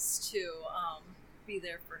expect us to be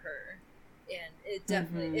there for her. And it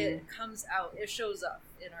definitely it comes out, it shows up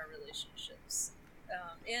in our relationships.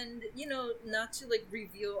 And not to like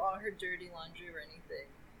reveal all her dirty laundry or anything,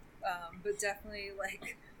 but definitely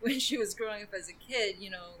like when she was growing up as a kid,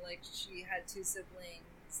 like she had two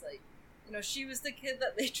siblings, like she was the kid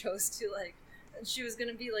that they chose to like, and she was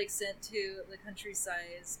gonna be like sent to the countryside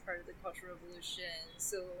as part of the Cultural Revolution,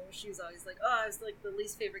 so she was always like, oh, I was like the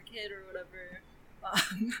least favorite kid or whatever.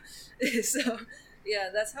 So yeah,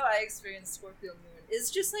 that's how I experienced Scorpio moon.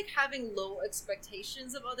 It's just like having low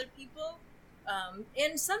expectations of other people.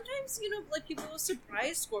 And sometimes, like people will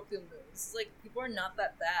surprise Scorpio moons. Like people are not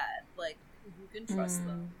that bad. Like you can trust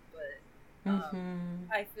them. But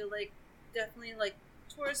I feel like definitely like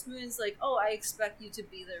Taurus moon is like, oh, I expect you to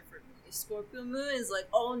be there for me. Scorpio moon is like,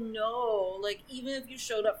 oh no, like even if you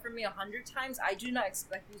showed up for me 100 times, I do not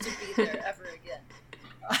expect you to be there ever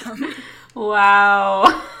again.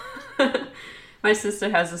 Wow. My sister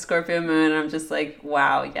has a Scorpio moon, and I'm just like,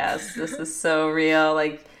 wow, yes, this is so real.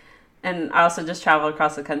 Like, and I also just traveled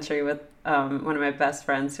across the country with one of my best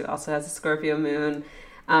friends who also has a Scorpio moon.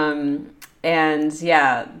 And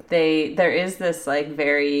yeah, there is this like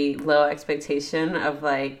very low expectation of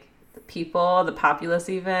like the people, the populace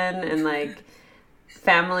even, and like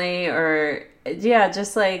family, or yeah,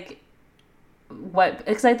 just like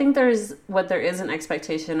because I think there is an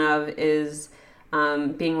expectation of is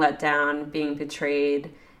being let down, being betrayed.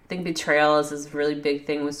 I think betrayal is this really big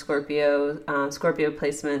thing with Scorpio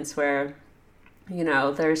placements where,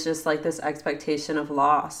 there's just like this expectation of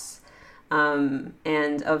loss, and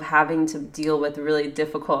of having to deal with really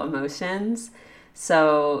difficult emotions.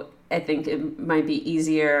 So I think it might be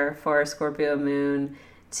easier for a Scorpio moon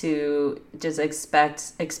to just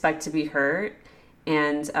expect to be hurt.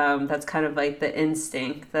 And that's kind of like the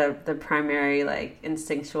instinct, the primary like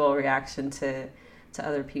instinctual reaction to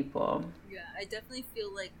other people. Yeah, I definitely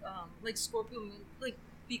feel like Scorpio moon, like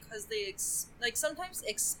because they sometimes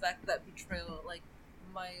expect that betrayal, like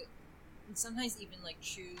might sometimes even like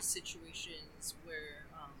choose situations where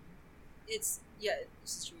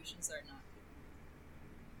situations are not.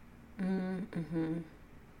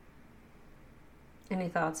 Any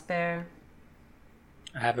thoughts, Bear?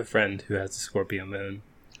 I have a friend who has a Scorpio moon.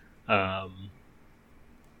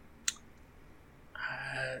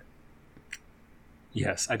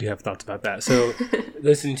 Yes, I do have thoughts about that. So,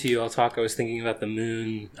 listening to you all talk, I was thinking about the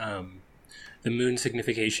moon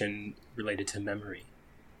signification related to memory.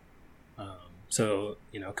 So,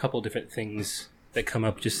 a couple different things that come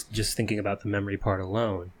up just thinking about the memory part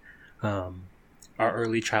alone. Our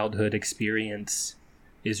early childhood experience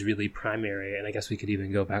is really primary, and I guess we could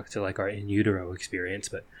even go back to like our in utero experience,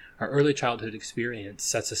 but our early childhood experience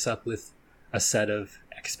sets us up with a set of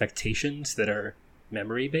expectations that are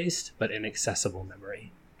memory based but inaccessible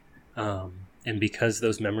memory, and because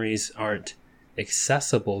those memories aren't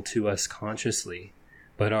accessible to us consciously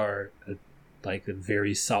but are like a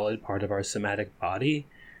very solid part of our somatic body,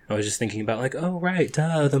 I was just thinking about like, oh right,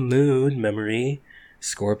 duh, the moon memory,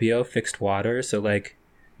 Scorpio, fixed water, so like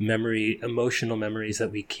emotional memories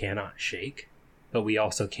that we cannot shake, but we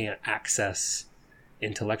also can't access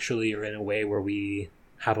intellectually or in a way where we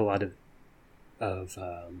have a lot of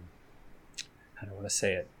I don't want to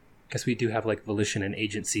say it. I guess we do have like volition and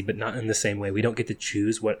agency, but not in the same way. We don't get to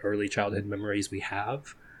choose what early childhood memories we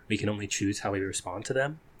have. We can only choose how we respond to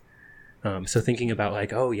them. So thinking about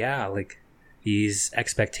like, oh yeah, like these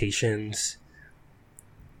expectations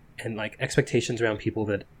and like expectations around people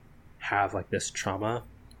that have like this trauma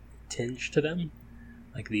tinge to them,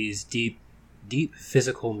 like these deep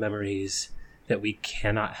physical memories that we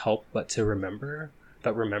cannot help but to remember,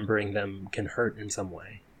 but remembering them can hurt in some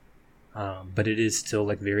way. But it is still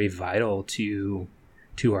like very vital to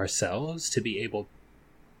ourselves to be able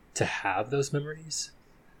to have those memories.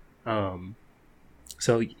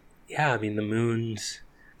 So yeah, I mean the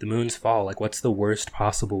moon's fall, like what's the worst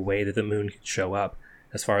possible way that the moon could show up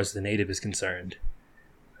as far as the native is concerned?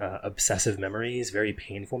 Obsessive memories, very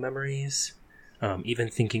painful memories. Even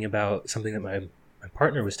thinking about something that my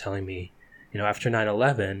partner was telling me, after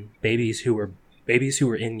 9/11, babies who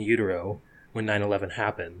were in utero when 9/11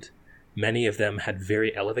 happened, many of them had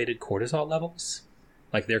very elevated cortisol levels,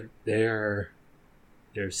 like their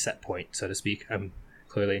set point, so to speak. I'm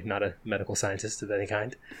clearly not a medical scientist of any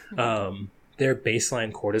kind, their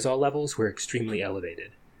baseline cortisol levels were extremely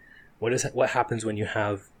elevated. What happens when you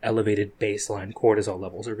have elevated baseline cortisol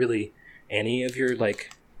levels, or really any of your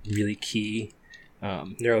like really key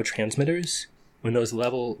neurotransmitters? When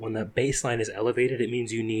the baseline is elevated, it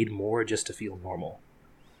means you need more just to feel normal.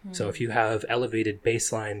 So if you have elevated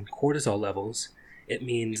baseline cortisol levels, it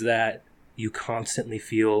means that you constantly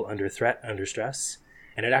feel under threat, under stress,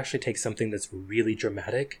 and it actually takes something that's really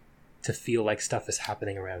dramatic to feel like stuff is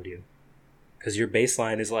happening around you. Because your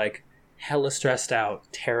baseline is like hella stressed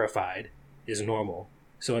out, terrified is normal.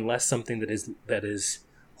 So unless something that is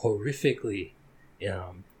horrifically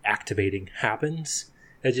activating happens,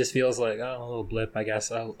 it just feels like, oh, a little blip, I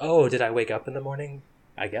guess. Oh, did I wake up in the morning?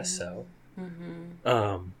 I guess so.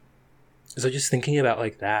 Mm-hmm. So just thinking about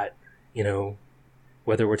like that,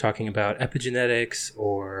 whether we're talking about epigenetics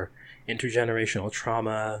or intergenerational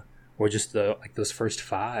trauma or just those first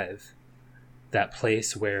 5, that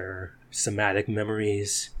place where somatic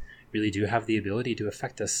memories really do have the ability to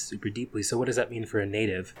affect us super deeply. So what does that mean for a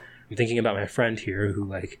native? I'm thinking about my friend here who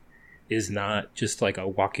like is not just like a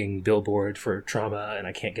walking billboard for trauma and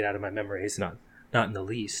I can't get out of my memories, not in the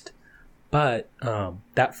least. But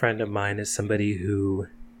that friend of mine is somebody who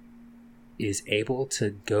is able to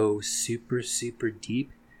go super, super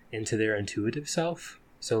deep into their intuitive self.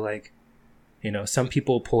 So like, some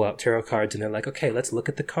people pull out tarot cards and they're like, okay, let's look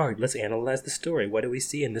at the card. Let's analyze the story. What do we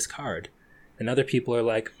see in this card? And other people are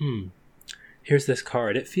like, here's this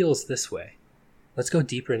card. It feels this way. Let's go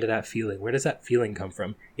deeper into that feeling. Where does that feeling come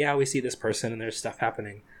from? Yeah, we see this person and there's stuff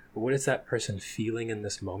happening. But what is that person feeling in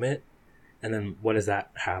this moment? And then what does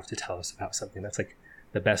that have to tell us about something? That's like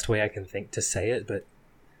the best way I can think to say it. But,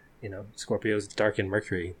 Scorpio's dark and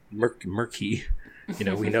murky.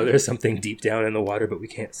 We know there's something deep down in the water, but we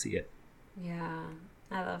can't see it. Yeah,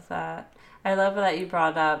 I love that. I love that you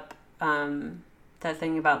brought up that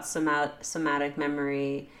thing about somatic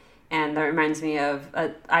memory. And that reminds me of,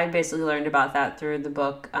 I basically learned about that through the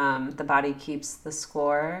book, The Body Keeps the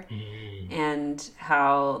Score. And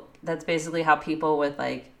how that's basically how people with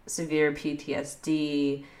like severe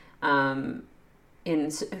PTSD,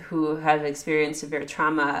 who have experienced severe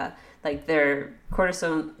trauma, like their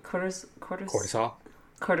cortisol,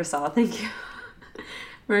 thank you.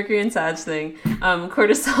 Mercury and Sag thing.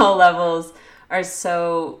 Cortisol levels are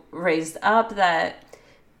so raised up that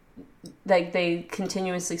like they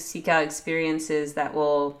continuously seek out experiences that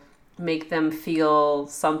will make them feel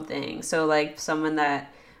something. So like someone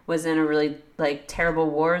that was in a really like terrible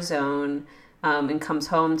war zone and comes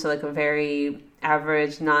home to like a very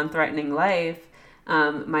average, non-threatening life,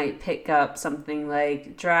 might pick up something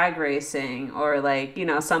like drag racing or like,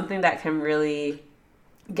 something that can really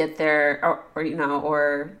get there, or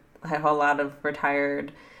a lot of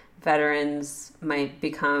retired veterans might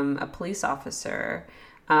become a police officer.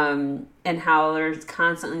 And how they're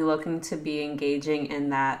constantly looking to be engaging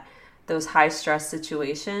in those high stress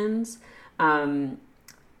situations, in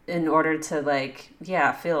order to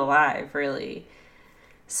feel alive, really.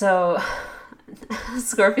 So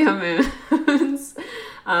Scorpio moons.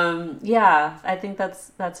 I think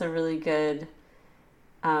that's a really good,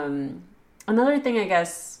 another thing, I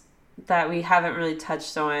guess, that we haven't really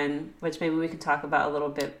touched on, which maybe we could talk about a little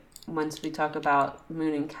bit once we talk about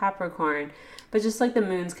moon and Capricorn, but just like the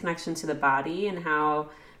moon's connection to the body and how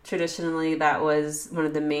traditionally that was one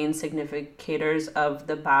of the main significators of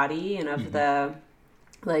the body and of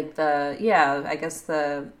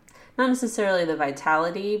not necessarily the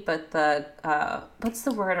vitality, but the, what's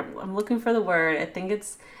the word? I'm looking for the word. I think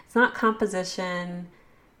it's not composition.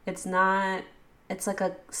 It's like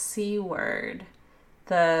a C word.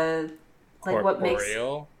 The, like what makes,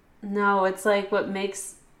 no, it's like what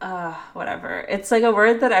makes, whatever. It's like a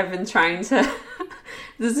word that I've been trying to,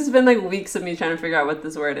 this has been like weeks of me trying to figure out what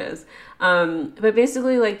this word is. But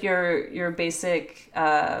basically like your basic,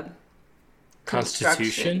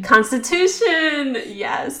 Constitution.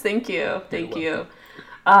 Yes. Thank you.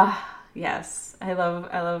 Yes. I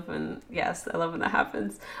love when that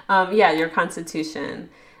happens. Your constitution.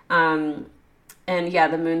 And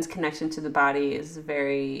the moon's connection to the body is a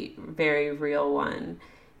very, very real one.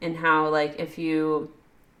 And how like if you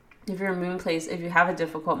have a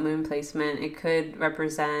difficult moon placement, it could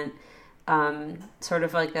represent sort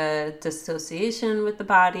of like a dissociation with the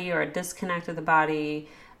body or a disconnect of the body,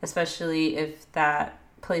 especially if that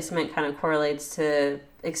placement kind of correlates to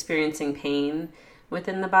experiencing pain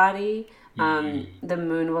within the body. The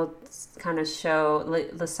moon will kind of show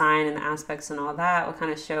the sign and the aspects and all that will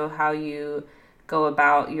kind of show how you go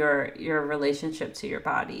about your relationship to your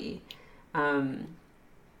body.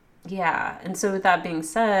 Yeah, and so with that being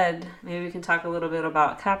said, maybe we can talk a little bit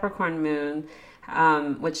about Capricorn moon,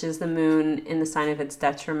 which is the moon in the sign of its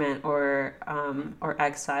detriment or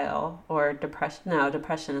exile or depression. No,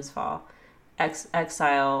 depression is fall.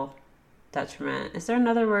 Exile, detriment. Is there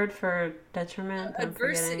another word for detriment that I'm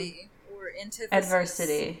forgetting? Adversity or antithesis.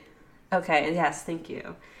 Adversity. Okay, yes, thank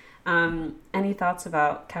you. Any thoughts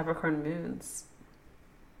about Capricorn moons?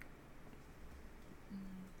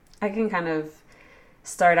 I can kind of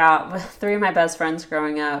start out with three of my best friends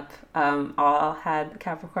growing up, all had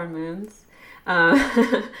Capricorn moons. Um,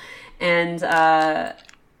 and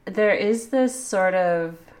there is this sort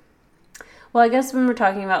of, well, I guess when we're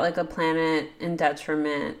talking about like a planet in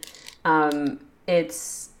detriment, I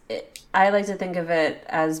like to think of it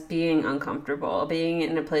as being uncomfortable, being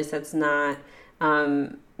in a place that's not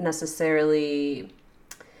necessarily,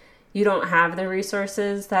 you don't have the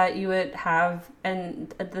resources that you would have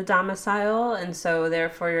in the domicile, and so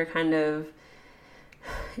therefore you're kind of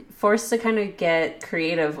forced to kind of get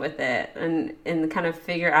creative with it and kind of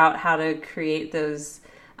figure out how to create those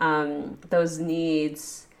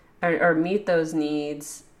needs or meet those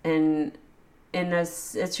needs in a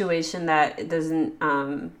situation that doesn't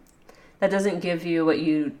give you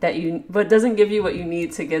what doesn't give you what you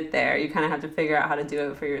need to get there. You kind of have to figure out how to do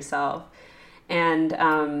it for yourself. And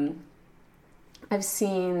I've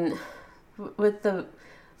seen with the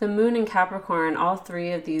moon in Capricorn, all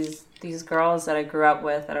three of these girls that I grew up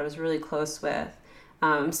with, that I was really close with,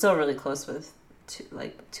 I'm still really close with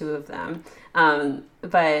two of them,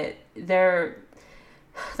 but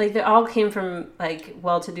they all came from like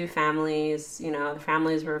well-to-do families. You know, the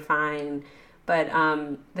families were fine, but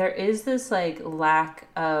there is this like lack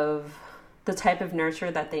of the type of nurture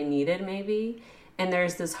that they needed, maybe, and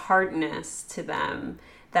there's this hardness to them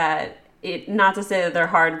that not to say that they're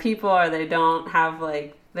hard people or they don't have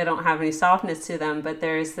any softness to them, but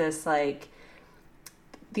there's this like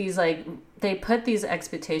these like they put these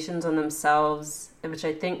expectations on themselves, which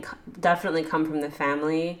I think definitely come from the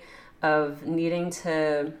family, of needing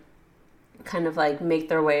to kind of like make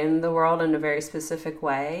their way in the world in a very specific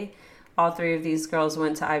way. All three of these girls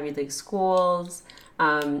went to Ivy League schools.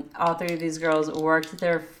 All three of these girls worked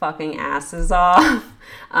their fucking asses off.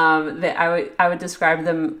 I would describe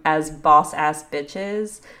them as boss ass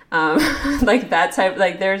bitches. Like that type.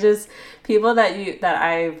 Like they're just people that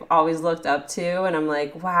I've always looked up to, and I'm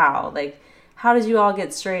like, wow, like how did you all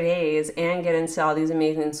get straight A's and get into all these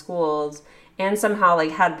amazing schools and somehow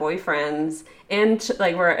like had boyfriends and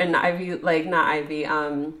like were in Ivy, like not Ivy,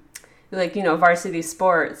 like, you know, varsity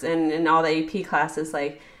sports and all the AP classes,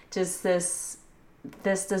 like just this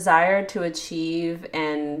desire to achieve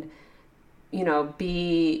and, you know,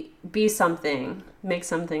 be something, make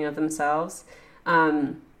something of themselves.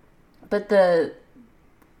 But the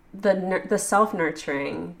self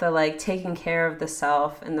nurturing, the like taking care of the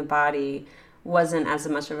self and the body wasn't as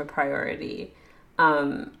much of a priority.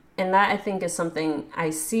 And that I think is something I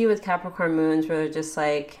see with Capricorn moons, where they're just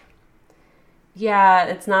like, yeah,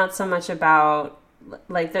 it's not so much about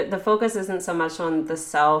like the focus isn't so much on the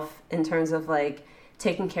self in terms of like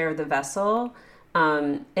taking care of the vessel.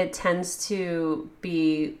 It tends to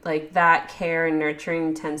be like that care and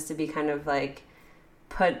nurturing tends to be kind of like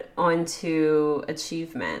put onto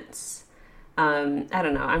achievements. I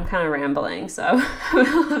don't know. I'm kind of rambling, so I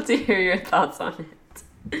would love to hear your thoughts on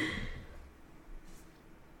it.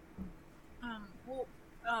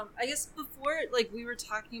 I guess before, like, we were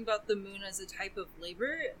talking about the moon as a type of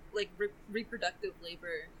labor, like reproductive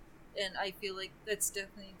labor, and I feel like that's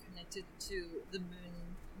definitely connected to the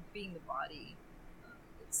moon being the body.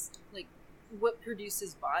 It's like what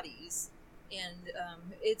produces bodies, and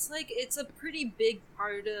it's like it's a pretty big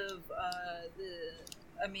part of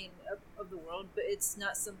of the world, but it's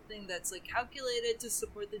not something that's like calculated to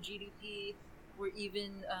support the GDP or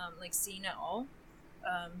even like seen at all.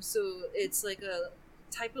 So it's like a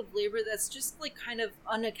type of labor that's just like kind of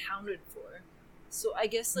unaccounted for. So I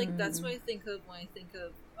guess like that's what I think of when I think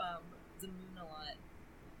of the moon a lot.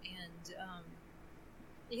 And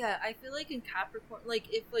yeah, I feel like in Capricorn,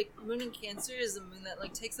 like if like moon in Cancer is a moon that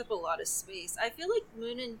like takes up a lot of space, I feel like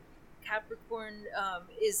moon in Capricorn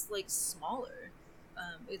is like smaller.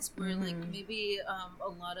 It's where like maybe a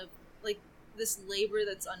lot of like this labor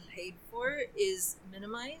that's unpaid for is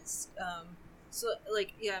minimized. So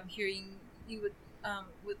like yeah, I'm hearing you would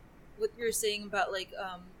with what you're saying about like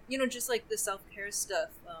you know, just like the self-care stuff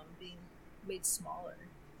being made smaller,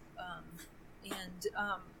 and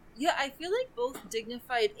yeah, I feel like both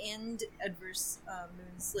dignified and adverse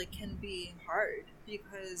moons like can be hard,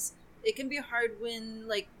 because it can be hard when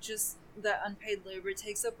like just that unpaid labor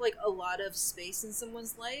takes up like a lot of space in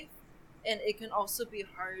someone's life, and it can also be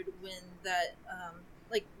hard when that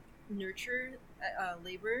like nurture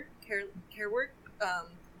labor care work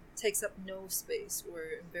takes up no space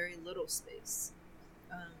or very little space.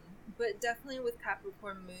 um, but definitely with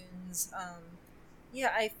Capricorn moons,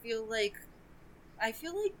 yeah, I feel like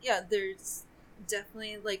yeah, there's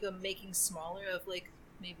definitely like a making smaller of like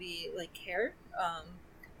maybe like care,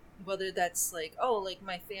 whether that's like, oh, like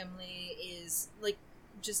my family is like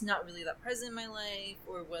just not really that present in my life,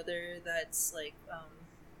 or whether that's like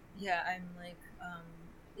yeah, I'm like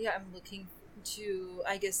yeah, I'm looking to,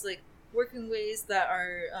 I guess, like working ways that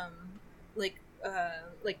are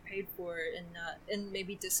like paid for and not, and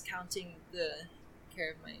maybe discounting the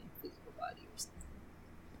care of my physical body or something.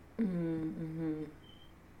 Mm-hmm.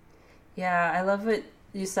 Yeah, I love what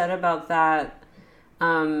you said about that.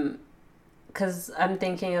 Because I'm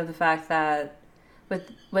thinking of the fact that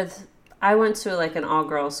with I went to like an all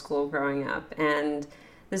girls school growing up, and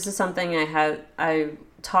this is something I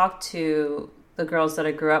talked to the girls that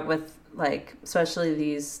I grew up with, like especially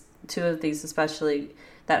these two of these especially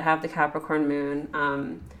that have the Capricorn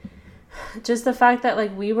moon. Just the fact that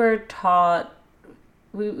like we were taught,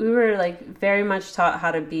 we were like very much taught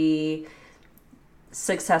how to be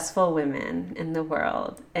successful women in the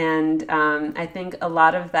world. And I think a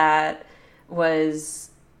lot of that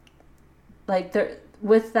was like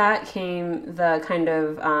with that came the kind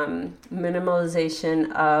of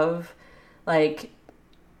minimalization of like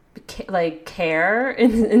like care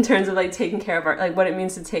in terms of like taking care of our, like what it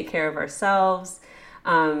means to take care of ourselves,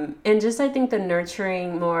 and just I think the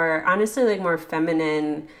nurturing, more honestly like more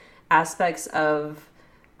feminine aspects of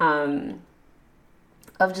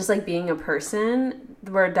just like being a person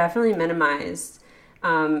were definitely minimized.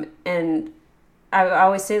 And I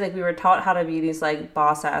always say like we were taught how to be these like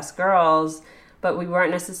boss ass girls, but we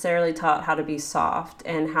weren't necessarily taught how to be soft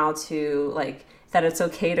and how to like that it's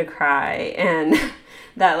okay to cry, and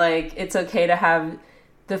that like it's okay to have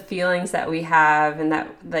the feelings that we have, and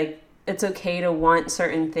that like it's okay to want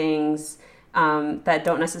certain things, that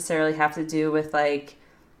don't necessarily have to do with like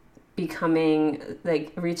becoming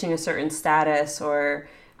like reaching a certain status or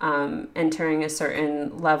entering a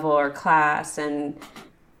certain level or class. And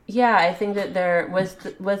yeah, I think that they're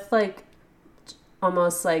with like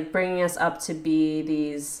almost like bringing us up to be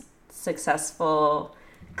these successful,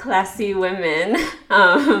 classy women.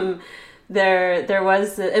 There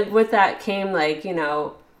was with that came like, you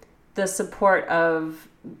know, the support of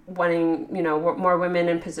wanting, you know, more women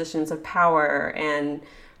in positions of power, and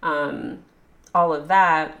all of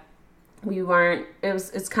that. We weren't,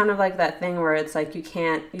 it's kind of like that thing where it's like you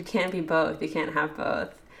can't be both, you can't have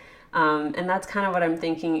both. And that's kind of what I'm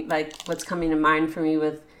thinking, like what's coming to mind for me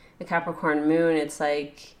with the Capricorn moon. It's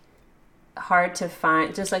like hard to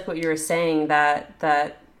find, just like what you were saying,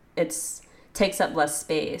 that it's takes up less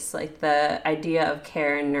space, like the idea of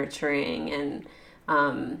care and nurturing, and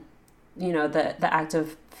you know, the act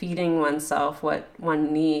of feeding oneself what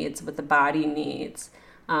one needs, what the body needs,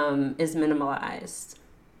 is minimalized.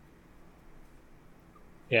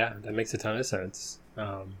 Yeah, that makes a ton of sense.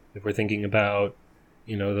 If we're thinking about,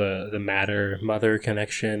 you know, the matter mother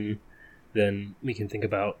connection, then we can think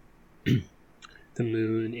about the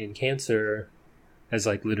moon in Cancer as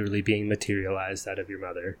like literally being materialized out of your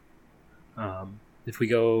mother. If we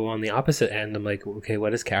go on the opposite end, I'm like, okay,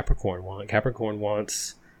 what does Capricorn want? Capricorn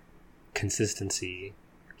wants consistency.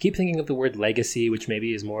 Keep thinking of the word legacy, which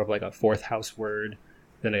maybe is more of like a fourth house word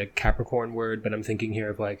than a Capricorn word, but I'm thinking here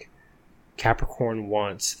of like Capricorn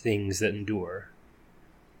wants things that endure.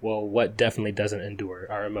 Well, what definitely doesn't endure?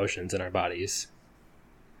 Our emotions and our bodies.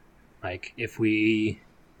 Like if we're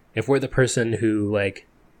the person who like,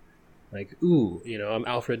 ooh, you know, I'm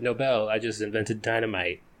Alfred Nobel, I just invented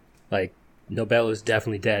dynamite. Like Nobel is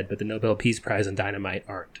definitely dead, but the Nobel Peace Prize and dynamite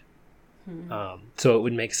aren't. So it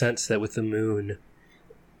would make sense that with the moon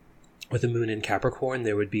in Capricorn,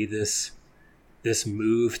 there would be this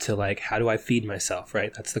move to like, how do I feed myself,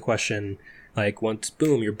 right? That's the question. Like once,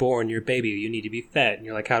 boom, you're born, you're a baby, you need to be fed. And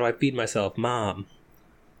you're like, how do I feed myself? Mom,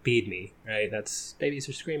 feed me, right? That's, babies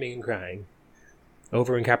are screaming and crying.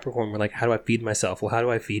 Over in Capricorn, we're like, how do I feed myself? Well, how do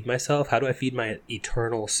I feed myself? How do I feed my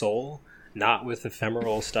eternal soul? Not with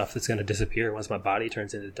ephemeral stuff that's going to disappear once my body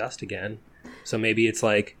turns into dust again. So maybe it's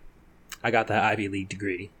like, I got that Ivy League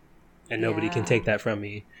degree and nobody can take that from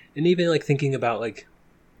me. And even like thinking about like,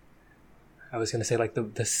 I was going to say like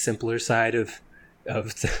the simpler side of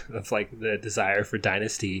like the desire for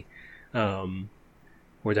dynasty, or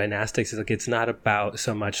dynastics, is like, it's not about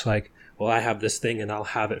so much like, well, I have this thing and I'll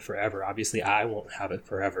have it forever. Obviously I won't have it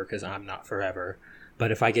forever because I'm not forever.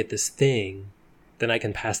 But if I get this thing, then I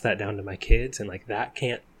can pass that down to my kids, and like that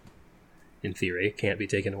can't in theory, can't be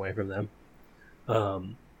taken away from them.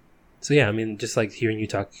 So yeah, I mean, just like hearing you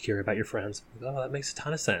talk here about your friends, oh, that makes a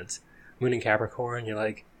ton of sense. Moon in Capricorn, you're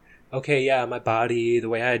like, okay, yeah, my body, the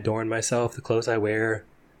way I adorn myself, the clothes I wear,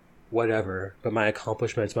 whatever, but my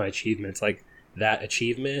accomplishments, my achievements, like that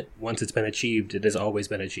achievement, once it's been achieved, it has always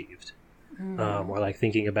been achieved. Or like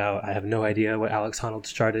thinking about, I have no idea what Alex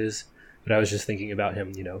Honnold's chart is, but I was just thinking about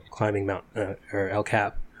him, climbing Mount or El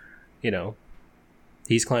Cap.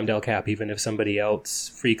 He's climbed El Cap. Even if somebody else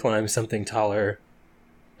free climbs something taller,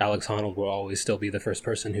 Alex Honnold will always still be the first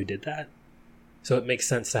person who did that. So it makes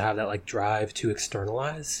sense to have that like drive to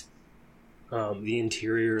externalize. The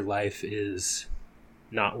interior life is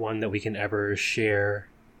not one that we can ever share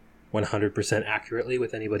 100% accurately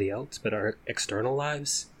with anybody else, but our external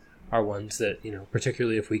lives are ones that,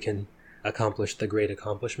 particularly if we can accomplish the great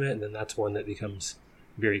accomplishment, then that's one that becomes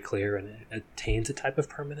very clear and it attains a type of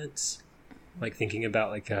permanence. Like thinking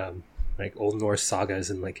about like Old Norse sagas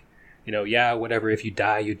and like, whatever, if you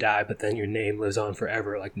die, but then your name lives on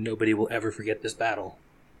forever. Like nobody will ever forget this battle.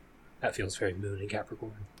 That feels very Moon in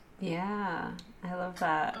Capricorn. Yeah, I love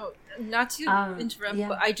that. Oh, not to interrupt, yeah.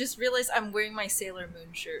 but I just realized I'm wearing my Sailor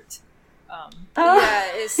Moon shirt. Oh.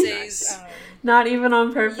 It says... Nice. Not even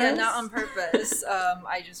on purpose? Yeah, not on purpose.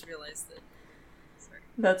 I just realized it. Sorry.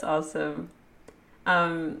 That's awesome.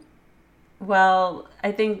 Well,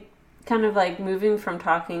 I think kind of like moving from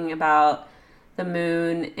talking about the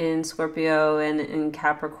moon in Scorpio and in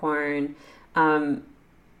Capricorn, in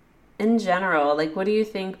general, like what do you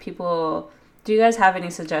think do you guys have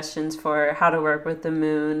any suggestions for how to work with the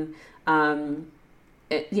moon?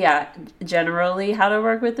 Generally how to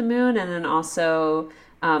work with the moon, and then also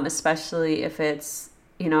especially if it's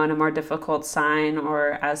in a more difficult sign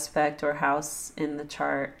or aspect or house in the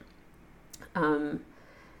chart.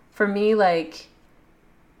 For me, like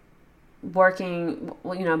working,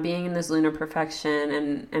 being in this lunar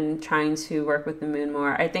perfection and trying to work with the moon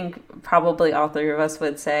more, I think probably all three of us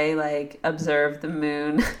would say like observe the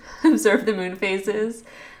moon, observe the moon phases,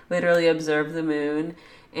 literally observe the moon,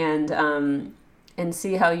 and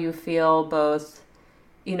see how you feel both,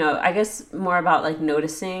 I guess more about like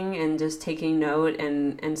noticing and just taking note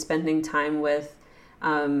and spending time with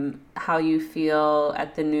how you feel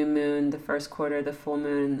at the new moon, the first quarter, the full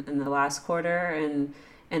moon, and the last quarter, and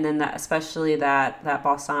then that, especially that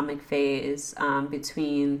balsamic phase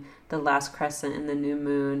between the last crescent and the new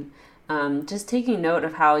moon. Just taking note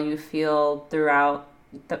of how you feel throughout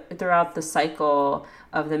the cycle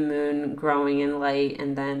of the moon growing in light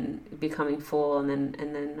and then becoming full and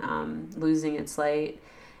then losing its light,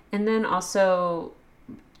 and then also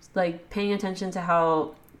like paying attention to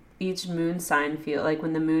how each moon sign feel. Like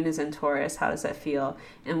when the moon is in Taurus, how does that feel,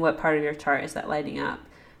 and what part of your chart is that lighting up,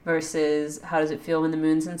 versus how does it feel when the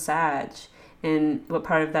moon's in Sag, and what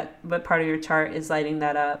part of your chart is lighting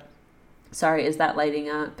that up. Is that lighting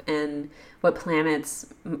up, and what planets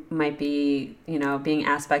might be, being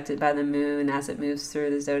aspected by the moon as it moves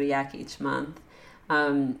through the zodiac each month.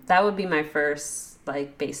 That would be my first,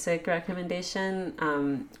 like, basic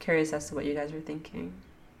recommendation. Curious as to what you guys are thinking.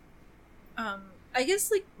 I guess,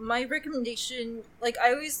 like, my recommendation, like,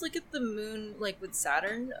 I always look at the moon, like, with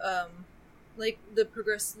Saturn. Like, the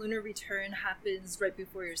progressed lunar return happens right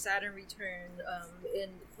before your Saturn return,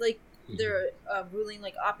 and, like, they're ruling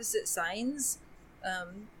like opposite signs,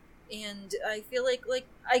 and I feel like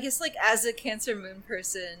I guess like as a Cancer moon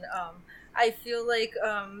person, I feel like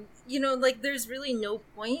like there's really no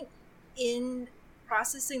point in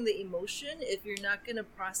processing the emotion if you're not going to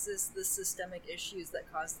process the systemic issues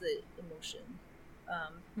that cause the emotion.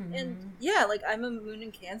 And yeah, like I'm a moon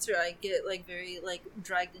in Cancer, I get like very like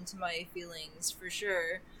dragged into my feelings for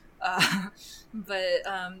sure, but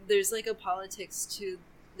there's like a politics to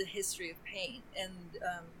the history of pain, and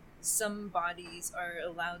some bodies are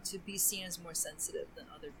allowed to be seen as more sensitive than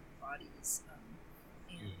other bodies,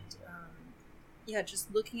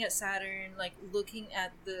 just looking at Saturn, like looking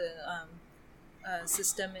at the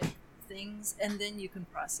systemic things, and then you can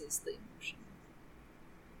process the emotion.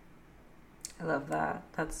 I love that.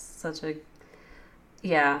 That's such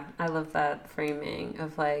I love that framing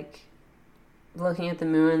of like looking at the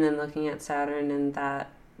moon and then looking at Saturn and that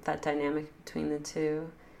dynamic between the two.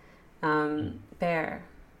 Bear,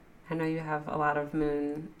 I know you have a lot of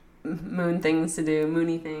moon things to do,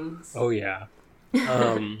 moony things. Oh yeah.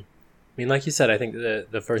 I mean, like you said, I think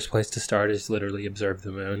the first place to start is literally observe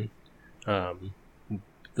the moon.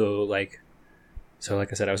 Like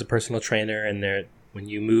I said, I was a personal trainer, and when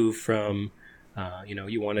you move from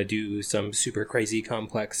you want to do some super crazy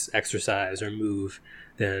complex exercise or move,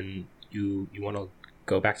 then you want to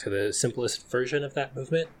go back to the simplest version of that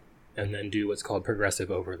movement and then do what's called progressive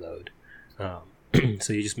overload.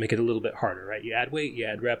 So you just make it a little bit harder, right? You add weight, you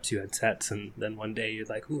add reps, you add sets, and then one day you're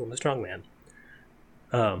like, ooh, I'm a strongman.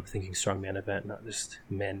 Thinking strongman event, not just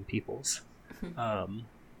men peoples.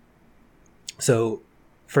 So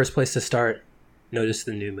first place to start, notice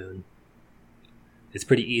the new moon. It's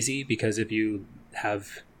pretty easy because if you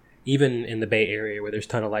have, even in the Bay Area where there's a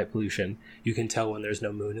ton of light pollution, you can tell when there's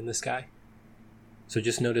no moon in the sky. So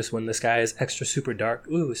just notice when the sky is extra super dark.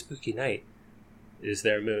 Ooh, a spooky night. Is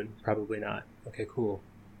there a moon? Probably not. Okay, cool.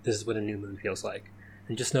 This is what a new moon feels like.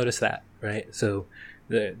 And just notice that, right? So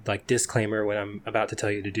the disclaimer, what I'm about to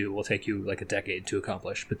tell you to do will take you like a decade to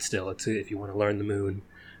accomplish, but still, if you want to learn the moon,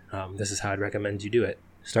 this is how I'd recommend you do it.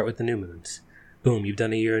 Start with the new moons. Boom, you've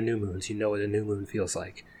done a year of new moons. You know what a new moon feels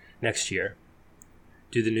like. Next year,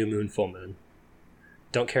 do the new moon, full moon.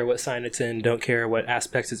 Don't care what sign it's in. Don't care what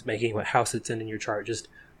aspects it's making, what house it's in your chart. Just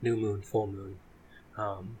new moon, full moon.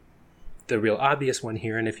 The real obvious one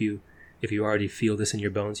here, and if you already feel this in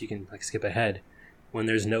your bones, you can skip ahead. When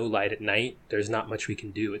there's no light at night, there's not much we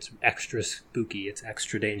can do. It's extra spooky. It's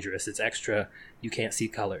extra dangerous. It's extra, you can't see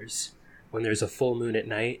colors. When there's a full moon at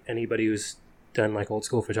night, anybody who's done old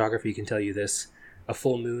school photography can tell you this. A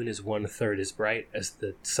full moon is 1/3 as bright as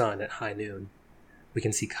the sun at high noon. We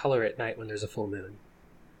can see color at night when there's a full moon.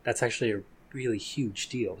 That's actually a really huge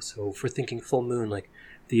deal. So if we're thinking full moon,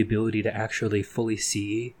 the ability to actually fully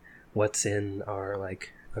see what's in our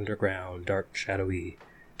underground, dark, shadowy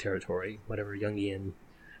territory, whatever Jungian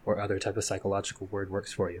or other type of psychological word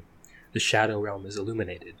works for you. The shadow realm is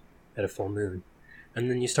illuminated at a full moon. And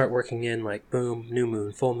then you start working in boom, new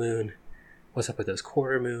moon, full moon. What's up with those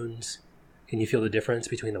quarter moons? Can you feel the difference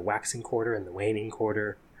between the waxing quarter and the waning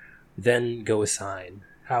quarter? Then go assign.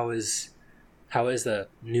 How is the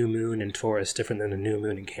new moon in Taurus different than the new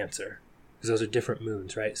moon in Cancer? Because those are different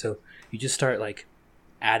moons, right? So you just start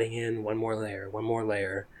adding in one more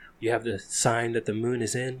layer. You have the sign that the moon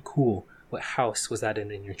is in. Cool. What house was that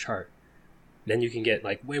in your chart? Then you can get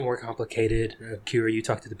way more complicated. Kira, you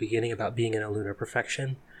talked at the beginning about being in a lunar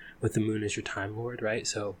perfection with the moon as your time lord, right?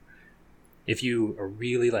 So if you are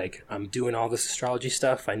really I'm doing all this astrology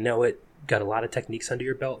stuff, I know it, got a lot of techniques under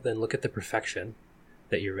your belt, then look at the perfection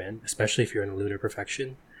that you're in, especially if you're in a lunar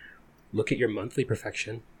perfection. Look at your monthly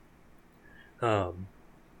perfection.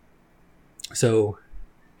 So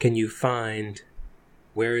can you find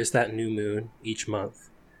where is that new moon each month?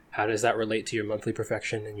 How does that relate to your monthly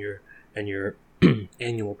perfection and your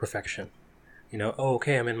annual perfection?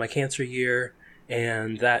 Okay, I'm in my Cancer year,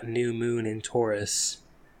 and that new moon in Taurus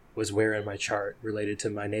was where in my chart related to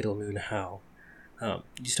my natal moon how.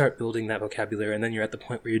 You start building that vocabulary, and then you're at the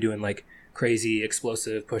point where you're doing crazy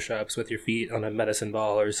explosive push-ups with your feet on a medicine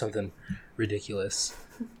ball or something ridiculous.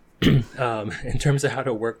 In terms of how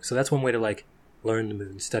to work, so that's one way to learn the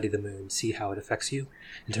moon, study the moon, see how it affects you.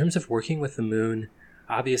 In terms of working with the moon,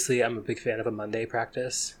 obviously I'm a big fan of a Monday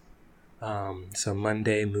practice. So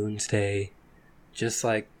Monday, moon's day, just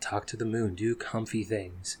talk to the moon, do comfy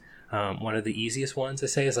things. One of the easiest ones I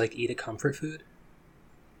say is eat a comfort food,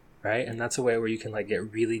 right? And that's a way where you can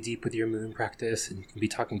get really deep with your moon practice, and you can be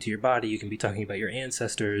talking to your body, you can be talking about your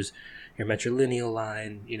ancestors, your matrilineal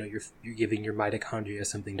line, you're giving your mitochondria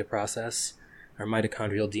something to process. Our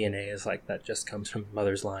mitochondrial DNA is that just comes from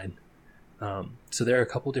mother's line. So there are a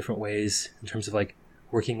couple different ways in terms of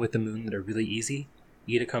working with the moon that are really easy.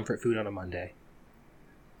 Eat a comfort food on a Monday.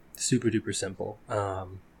 Super duper simple.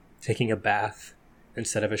 Taking a bath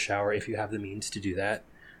instead of a shower if you have the means to do that.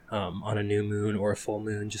 On a new moon or a full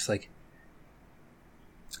moon, just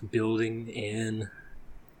building in.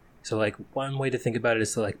 So one way to think about it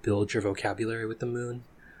is to build your vocabulary with the moon.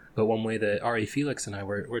 But one way that Ari Felix and I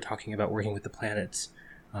were talking about working with the planets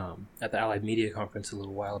at the Allied Media Conference a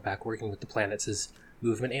little while back, working with the planets is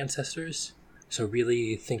movement ancestors. So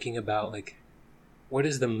really thinking about what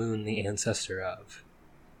is the moon the ancestor of?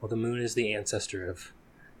 Well, the moon is the ancestor of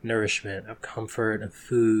nourishment, of comfort, of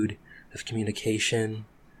food, of communication.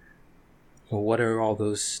 Well, what are all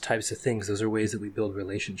those types of things? Those are ways that we build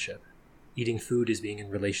relationship. Eating food is being in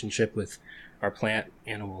relationship with our plant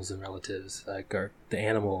animals and relatives, the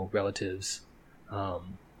animal relatives.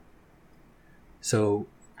 So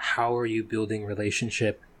how are you building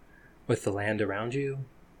relationship with the land around you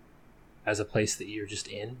as a place that you're just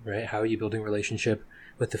in, right? How are you building relationship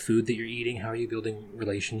with the food that you're eating? How are you building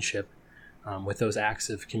relationship with those acts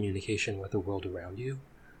of communication with the world around you?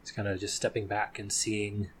 It's kind of just stepping back and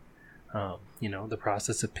seeing, the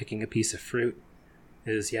process of picking a piece of fruit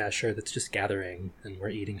is, yeah, sure, that's just gathering and we're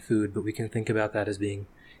eating food, but we can think about that as being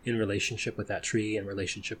in relationship with that tree, in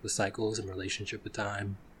relationship with cycles, in relationship with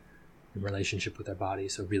time, in relationship with our body.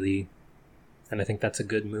 So really, and I think that's a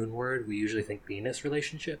good moon word. We usually think Venus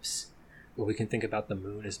relationships, well, we can think about the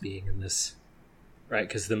moon as being in this, right?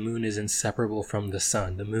 Because the moon is inseparable from the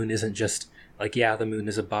sun. The moon isn't just like, yeah, the moon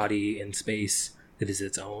is a body in space that is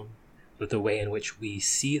its own, but the way in which we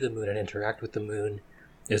see the moon and interact with the moon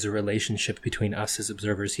is a relationship between us as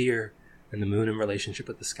observers here and the moon in relationship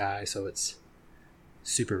with the sky. So it's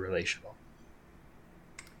super relational.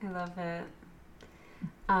 I love it.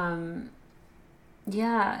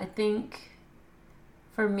 Yeah, I think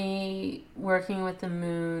for me, working with the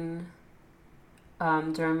moon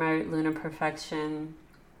during my lunar perfection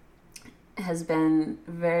has been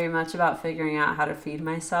very much about figuring out how to feed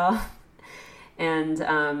myself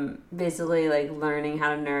and basically like learning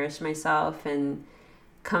how to nourish myself and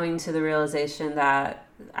coming to the realization that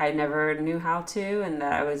I never knew how to and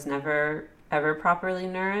that I was never ever properly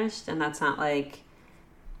nourished. And that's not like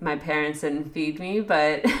my parents didn't feed me,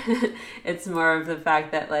 but it's more of the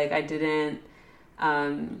fact that like I didn't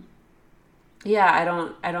I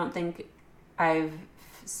don't think I've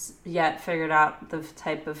yet figured out the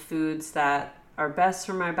type of foods that are best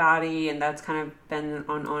for my body, and that's kind of been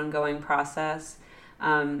an ongoing process.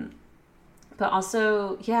 But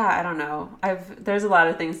also, yeah, I don't know. There's a lot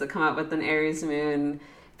of things that come up with an Aries moon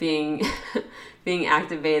being being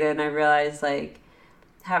activated, and I realized like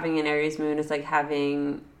having an Aries moon is like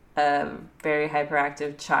having a very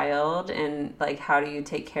hyperactive child, and like how do you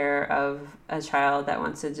take care of a child that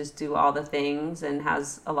wants to just do all the things and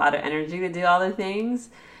has a lot of energy to do all the things.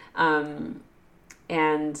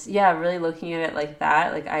 And yeah, really looking at it like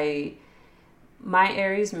that, like my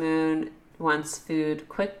Aries moon wants food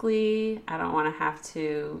quickly. I don't want to have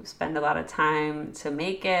to spend a lot of time to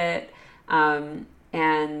make it. And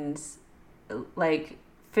like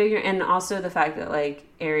and also the fact that like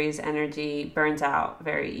Aries energy burns out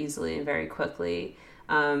very easily and very quickly,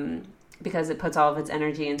 because it puts all of its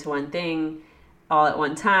energy into one thing all at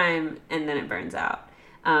one time and then it burns out.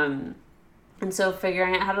 And so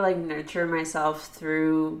figuring out how to like nurture myself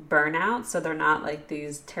through burnout so they're not like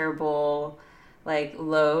these terrible like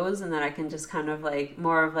lows, and that I can just kind of like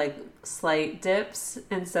more of like slight dips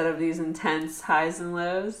instead of these intense highs and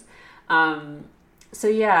lows. So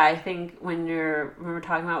yeah, I think when we're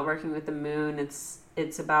talking about working with the moon,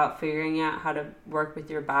 it's about figuring out how to work with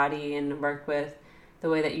your body and work with the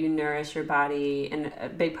way that you nourish your body. And a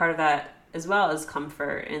big part of that as well is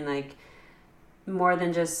comfort, and like more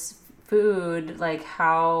than just food, like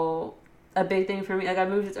how a big thing for me, like I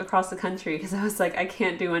moved across the country because I was like, I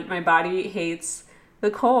can't do it. My body hates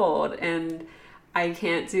the cold and I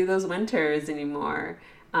can't do those winters anymore.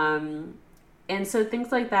 And so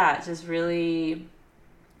things like that just really,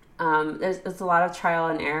 there's a lot of trial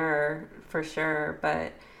and error for sure.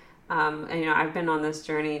 But, and, you know, I've been on this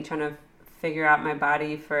journey trying to figure out my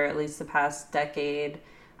body for at least the past decade.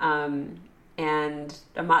 And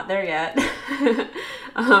I'm not there yet,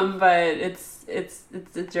 but it's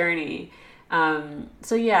a journey.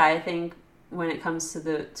 So yeah, I think when it comes to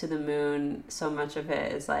the moon, so much of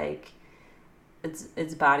it is like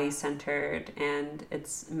it's body centered, and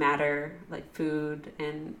it's matter, like food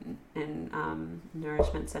and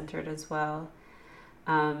nourishment centered as well.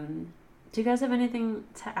 Do you guys have anything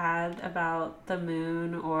to add about the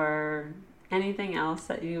moon or anything else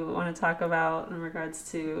that you want to talk about in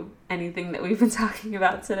regards to anything that we've been talking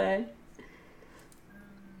about today?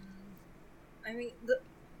 I mean,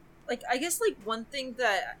 I guess like one thing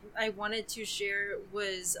that I wanted to share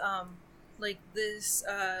was like this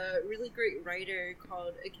really great writer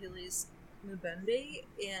called Achilles Mbembe,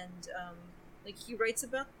 and like he writes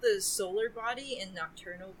about the solar body and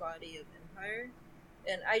nocturnal body of empire,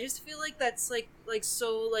 and I just feel like that's like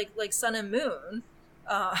so like sun and moon.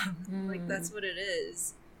 Like that's what it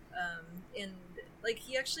is. And like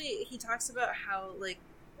he talks about how like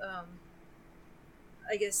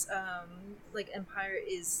I guess like empire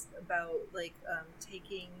is about like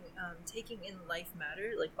taking in life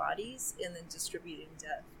matter, like bodies, and then distributing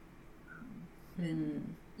death.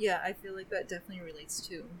 And yeah, I feel like that definitely relates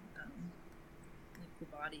to like the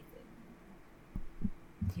body thing.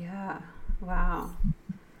 Yeah. Wow.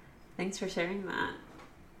 Thanks for sharing that.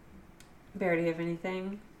 Bear, do you have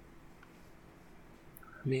anything?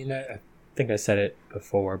 I mean, I think I said it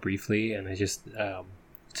before briefly, and I just,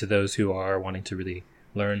 to those who are wanting to really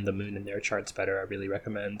learn the moon and their charts better, I really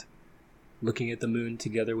recommend looking at the moon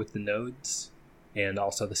together with the nodes and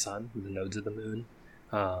also the sun, the nodes of the moon.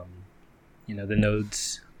 You know, the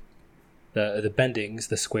nodes, the bendings,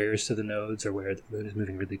 the squares to the nodes are where the moon is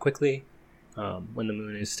moving really quickly. When the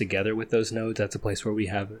moon is together with those nodes, that's a place where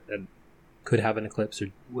we could have an eclipse or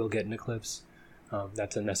will get an eclipse.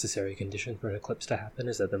 That's a necessary condition for an eclipse to happen,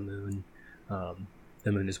 is that the moon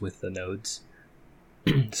is with the nodes.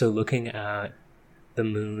 So looking at the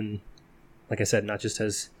moon like I said, not just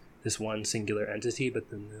as this one singular entity,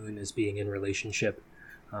 but the moon as being in relationship,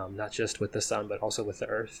 not just with the sun, but also with the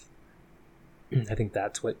earth. I think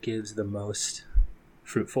that's what gives the most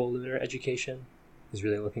fruitful lunar education, is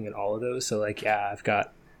really looking at all of those. So like, yeah, I've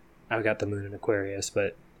got the moon in Aquarius,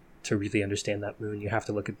 but to really understand that moon, you have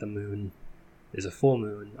to look at the moon as a full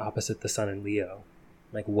moon opposite the sun in Leo.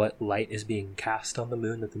 Like, what light is being cast on the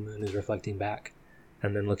moon that the moon is reflecting back,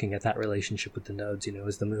 and then looking at that relationship with the nodes.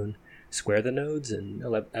 Is the moon square the nodes? In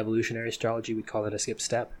evolutionary astrology, we call it a skip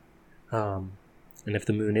step. And if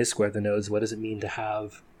the moon is square the nodes, what does it mean to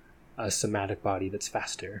have a somatic body that's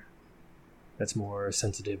faster, that's more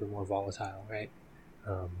sensitive or more volatile, right?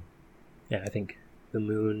 I think the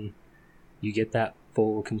moon, you get that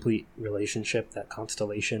full, complete relationship, that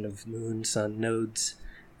constellation of moon, sun, nodes.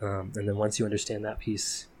 And then once you understand that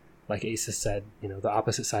piece, like Asa said, the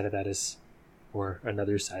opposite side of that is, or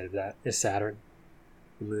another side of that is Saturn.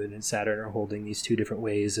 The moon and Saturn are holding these two different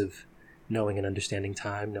ways of knowing and understanding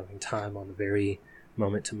time, knowing time on the very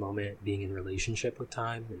moment to moment, being in relationship with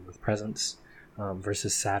time and with presence,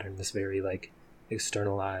 versus Saturn, this very like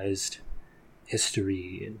externalized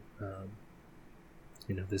history and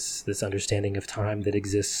this understanding of time that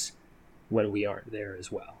exists when we aren't there as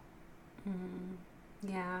well.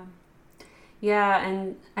 Yeah,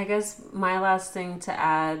 and I guess my last thing to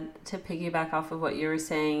add, to piggyback off of what you were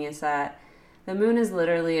saying, is that the moon is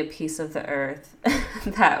literally a piece of the earth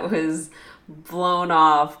that was blown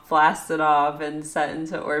off, blasted off, and set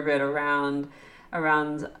into orbit around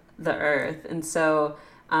the earth. And so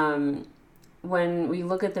when we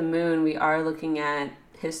look at the moon, we are looking at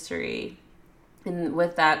history. And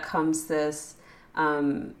with that comes this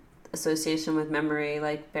association with memory,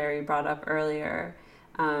 like Barry brought up earlier.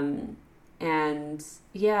 And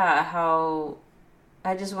yeah, how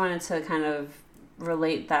I just wanted to kind of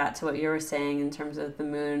relate that to what you were saying in terms of the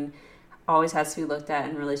moon always has to be looked at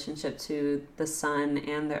in relationship to the sun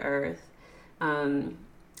and the earth. A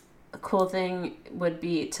cool thing would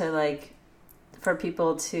be to for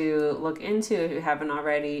people to look into, if you haven't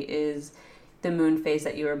already, is the moon phase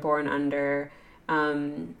that you were born under.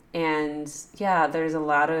 And yeah, there's a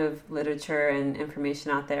lot of literature and information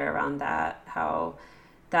out there around that, how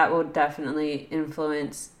that will definitely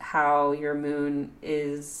influence how your moon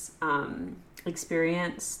is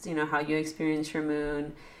experienced, how you experience your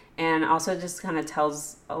moon, and also just kind of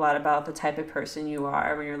tells a lot about the type of person you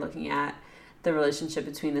are when you're looking at the relationship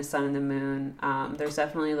between the sun and the moon. There's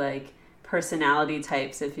definitely personality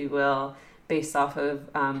types, if you will, based off of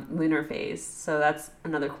lunar phase. So that's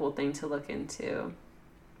another cool thing to look into.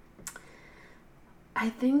 I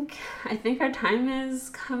think our time is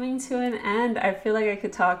coming to an end. I feel like I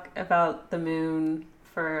could talk about the moon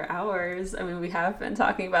for hours. I mean, we have been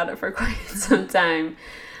talking about it for quite some time.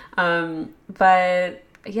 But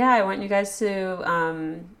yeah, I want you guys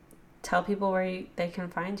to tell people where they can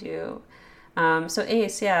find you. So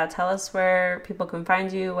Ace, yeah, tell us where people can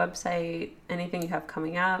find you, website, anything you have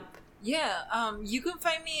coming up. Yeah, you can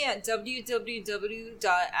find me at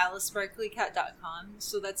www.alicesparklycat.com.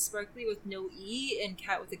 So that's sparkly with no E and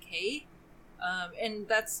cat with a K. And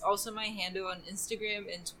that's also my handle on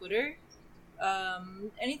Instagram and Twitter.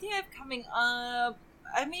 Anything I have coming up,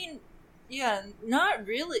 I mean, yeah, not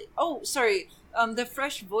really. Oh, sorry. The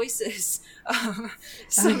Fresh Voices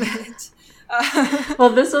Summit. Well,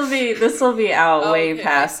 this will be out way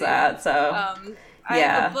past that, so I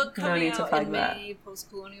have a book coming no out in May,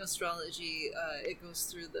 Post-Colonial Astrology. It goes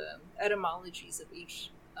through the etymologies of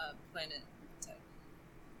each planet type.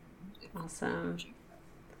 Awesome.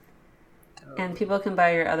 And people can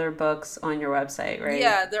buy your other books on your website, right?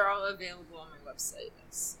 Yeah, they're all available on my website.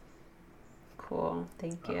 Yes. Cool.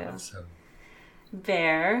 Thank you. Awesome.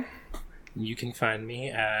 Bear. You can find me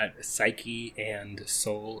at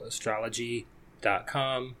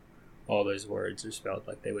psycheandssoulastrology.com. All those words are spelled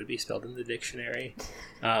like they would be spelled in the dictionary.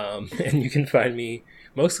 And you can find me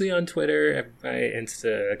mostly on Twitter. My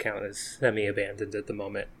Insta account is semi-abandoned at the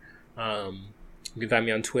moment. You can find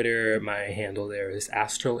me on Twitter. My handle there is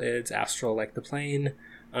astralids, astral like the plane,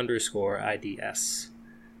 _IDS.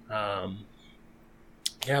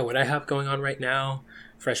 What I have going on right now,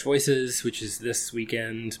 Fresh Voices, which is this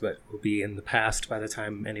weekend, but will be in the past by the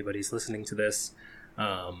time anybody's listening to this.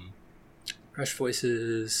 Fresh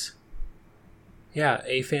Voices... Yeah,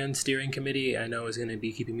 AFAN steering committee I know is going to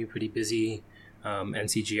be keeping me pretty busy.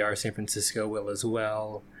 NCGR San Francisco will as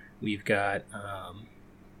well. We've got,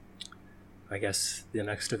 I guess the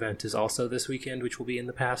next event is also this weekend, which will be in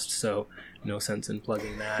the past, so no sense in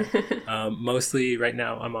plugging that. Mostly right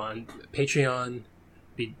now I'm on Patreon.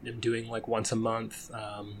 I'm doing once a month.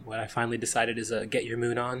 What I finally decided is a Get Your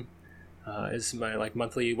Moon On is my like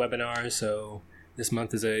monthly webinar. So this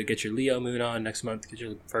month is a get your Leo moon on, next month get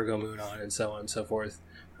your Virgo moon on, and so on and so forth.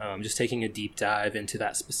 Just taking a deep dive into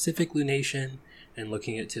that specific lunation and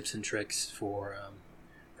looking at tips and tricks for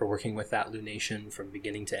working with that lunation from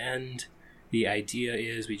beginning to end. The idea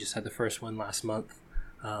is, we just had the first one last month,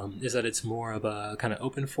 is that it's more of a kind of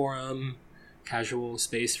open forum, casual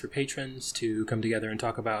space for patrons to come together and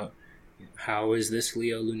talk about how is this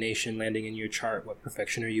Leo lunation landing in your chart, what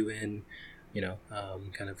perfection are you in,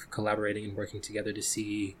 kind of collaborating and working together to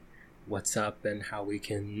see what's up and how we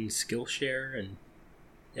can skill share. And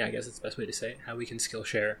yeah, I guess that's the best way to say it, how we can skill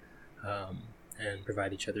share and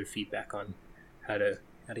provide each other feedback on how to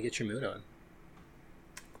get your moon on.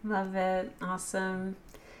 Love it. Awesome.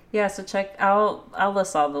 Yeah, so I'll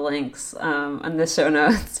list all the links on the show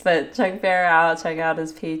notes, but check Bear out, check out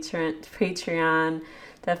his Patreon.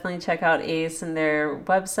 Definitely check out Ace and their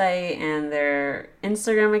website and their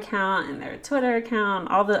Instagram account and their Twitter account,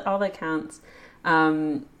 all the accounts.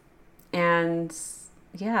 And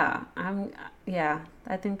yeah,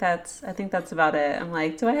 I think that's about it. I'm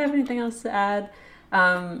like, do I have anything else to add?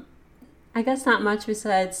 I guess not much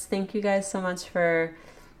besides thank you guys so much for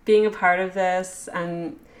being a part of this,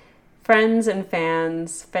 and friends and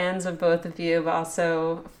fans of both of you, but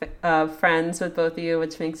also friends with both of you,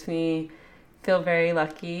 which makes me feel very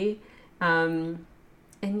lucky. And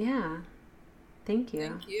yeah, thank you.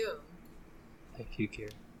 Thank you. Thank you, Kira.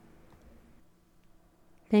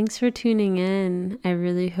 Thanks for tuning in. I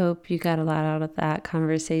really hope you got a lot out of that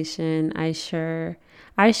conversation. I sure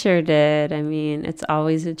did. I mean, it's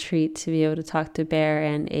always a treat to be able to talk to Bear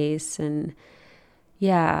and Ace, and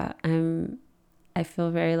yeah, I feel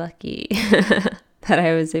very lucky that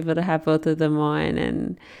I was able to have both of them on,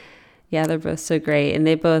 and yeah, they're both so great. And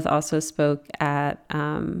they both also spoke at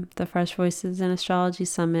the Fresh Voices in Astrology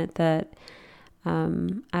Summit that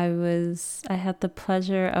I had the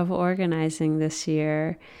pleasure of organizing this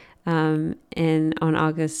year on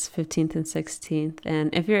August 15th and 16th. And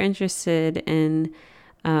if you're interested in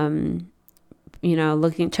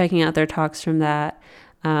checking out their talks from that,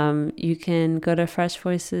 you can go to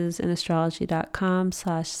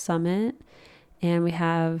freshvoicesinastrology.com/summit, and we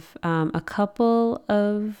have a couple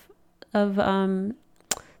of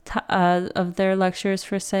their lectures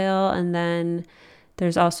for sale, and then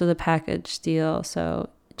there's also the package deal, so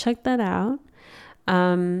check that out.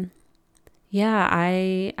 I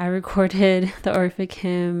recorded the Orphic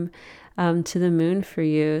hymn to the moon for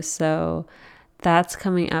you, so that's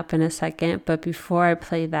coming up in a second. But before I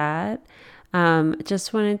play that,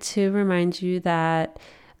 just wanted to remind you that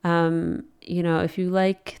if you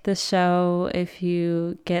like the show, if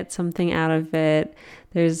you get something out of it,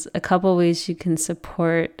 there's a couple ways you can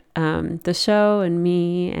support the show and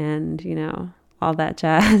me and all that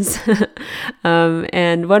jazz.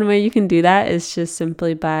 And one way you can do that is just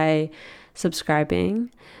simply by subscribing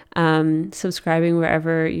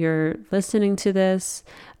wherever you're listening to this.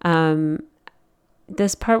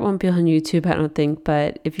 This part won't be on YouTube, I don't think,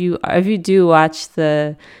 but if you do watch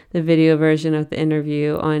the video version of the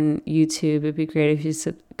interview on YouTube, it'd be great if you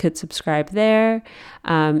could subscribe there,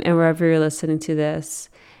 and wherever you're listening to this.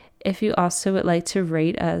 If you also would like to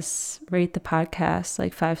rate the podcast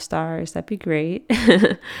like 5 stars, that'd be great.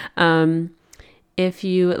 If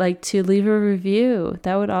you would like to leave a review,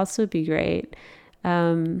 that would also be great.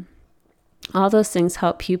 All those things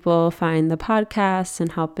help people find the podcast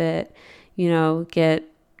and help it, get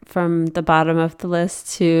from the bottom of the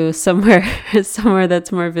list to somewhere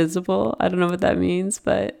that's more visible. I don't know what that means,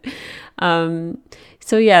 but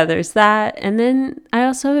so yeah, there's that. And then I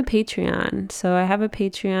also have a Patreon. So I have a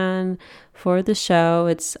Patreon for the show.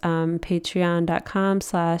 It's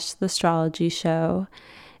patreon.com/theastrologyshow.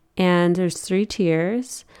 And there's 3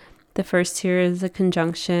 tiers. The first tier is a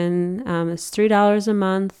conjunction. It's $3 a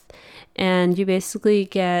month. And you basically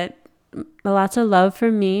get lots of love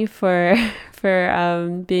from me for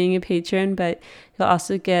being a patron, but you'll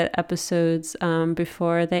also get episodes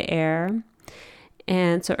before they air,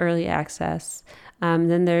 and so early access.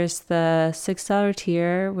 Then there's the $6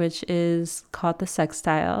 tier, which is called the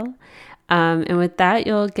Sextile, and with that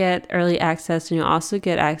you'll get early access, and you'll also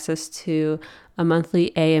get access to a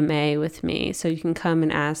monthly AMA with me, so you can come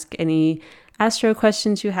and ask any astro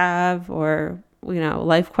questions you have, or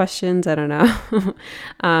life questions, I don't know.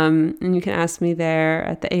 And you can ask me there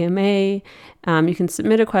at the AMA. You can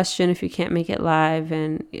submit a question if you can't make it live,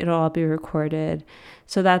 and it'll all be recorded.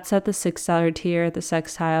 So that's at the $6 tier, the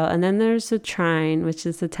Sextile. And then there's the Trine, which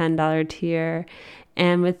is the $10 tier.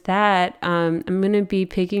 And with that, I'm going to be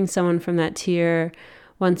picking someone from that tier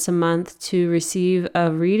once a month to receive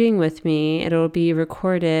a reading with me. It'll be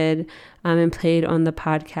recorded and played on the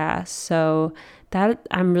podcast. So that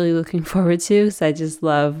I'm really looking forward to, because I just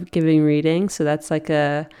love giving readings. So that's like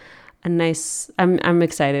a nice, I'm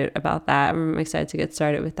excited about that. I'm excited to get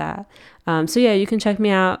started with that. So yeah, you can check me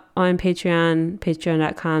out on Patreon,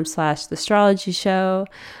 patreon.com/The Astrology Show.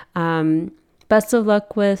 Best of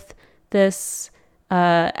luck with this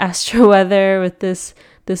astro weather, with this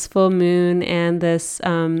full moon and this,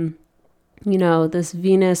 this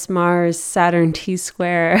Venus, Mars, Saturn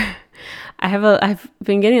T-square. I've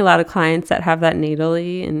been getting a lot of clients that have that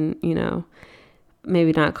natally, and,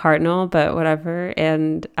 maybe not cardinal, but whatever.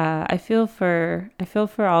 And I feel for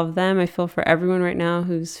all of them. I feel for everyone right now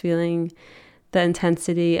who's feeling the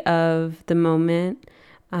intensity of the moment.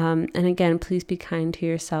 And again, please be kind to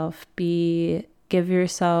yourself. Give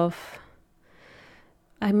yourself,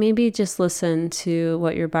 maybe just listen to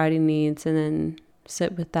what your body needs, and then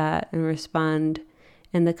sit with that and respond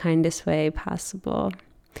in the kindest way possible.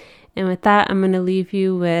 And with that, I'm going to leave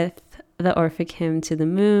you with the Orphic Hymn to the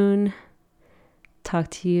Moon. Talk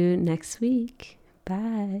to you next week.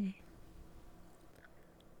 Bye.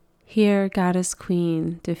 Hear Goddess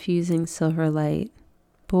Queen diffusing silver light,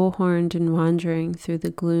 bull-horned and wandering through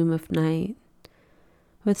the gloom of night.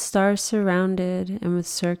 With stars surrounded and with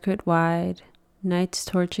circuit wide, night's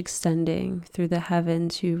torch extending through the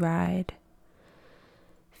heavens you ride.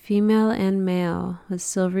 Female and male, with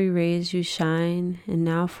silvery rays you shine, and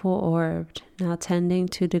now full-orbed, now tending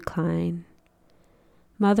to decline.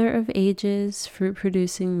 Mother of ages,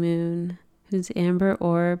 fruit-producing moon, whose amber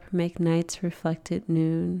orb make night's reflected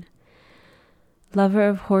noon. Lover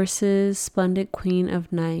of horses, splendid queen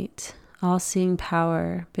of night, all-seeing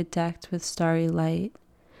power, bedecked with starry light.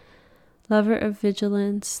 Lover of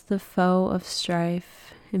vigilance, the foe of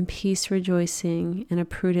strife, in peace rejoicing in a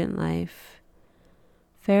prudent life.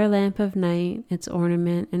 Fair lamp of night, its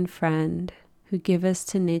ornament and friend, who givest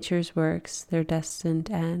to nature's works their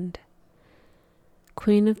destined end.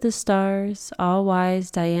 Queen of the stars,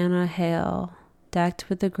 all-wise Diana hail, decked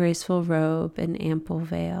with a graceful robe and ample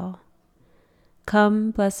veil.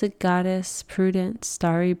 Come, blessed goddess, prudent,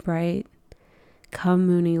 starry bright, come,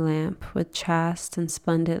 moony lamp, with chaste and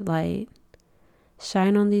splendid light.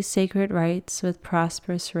 Shine on these sacred rites with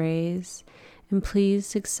prosperous rays, and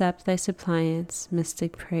please accept thy suppliants'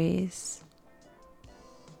 mystic praise.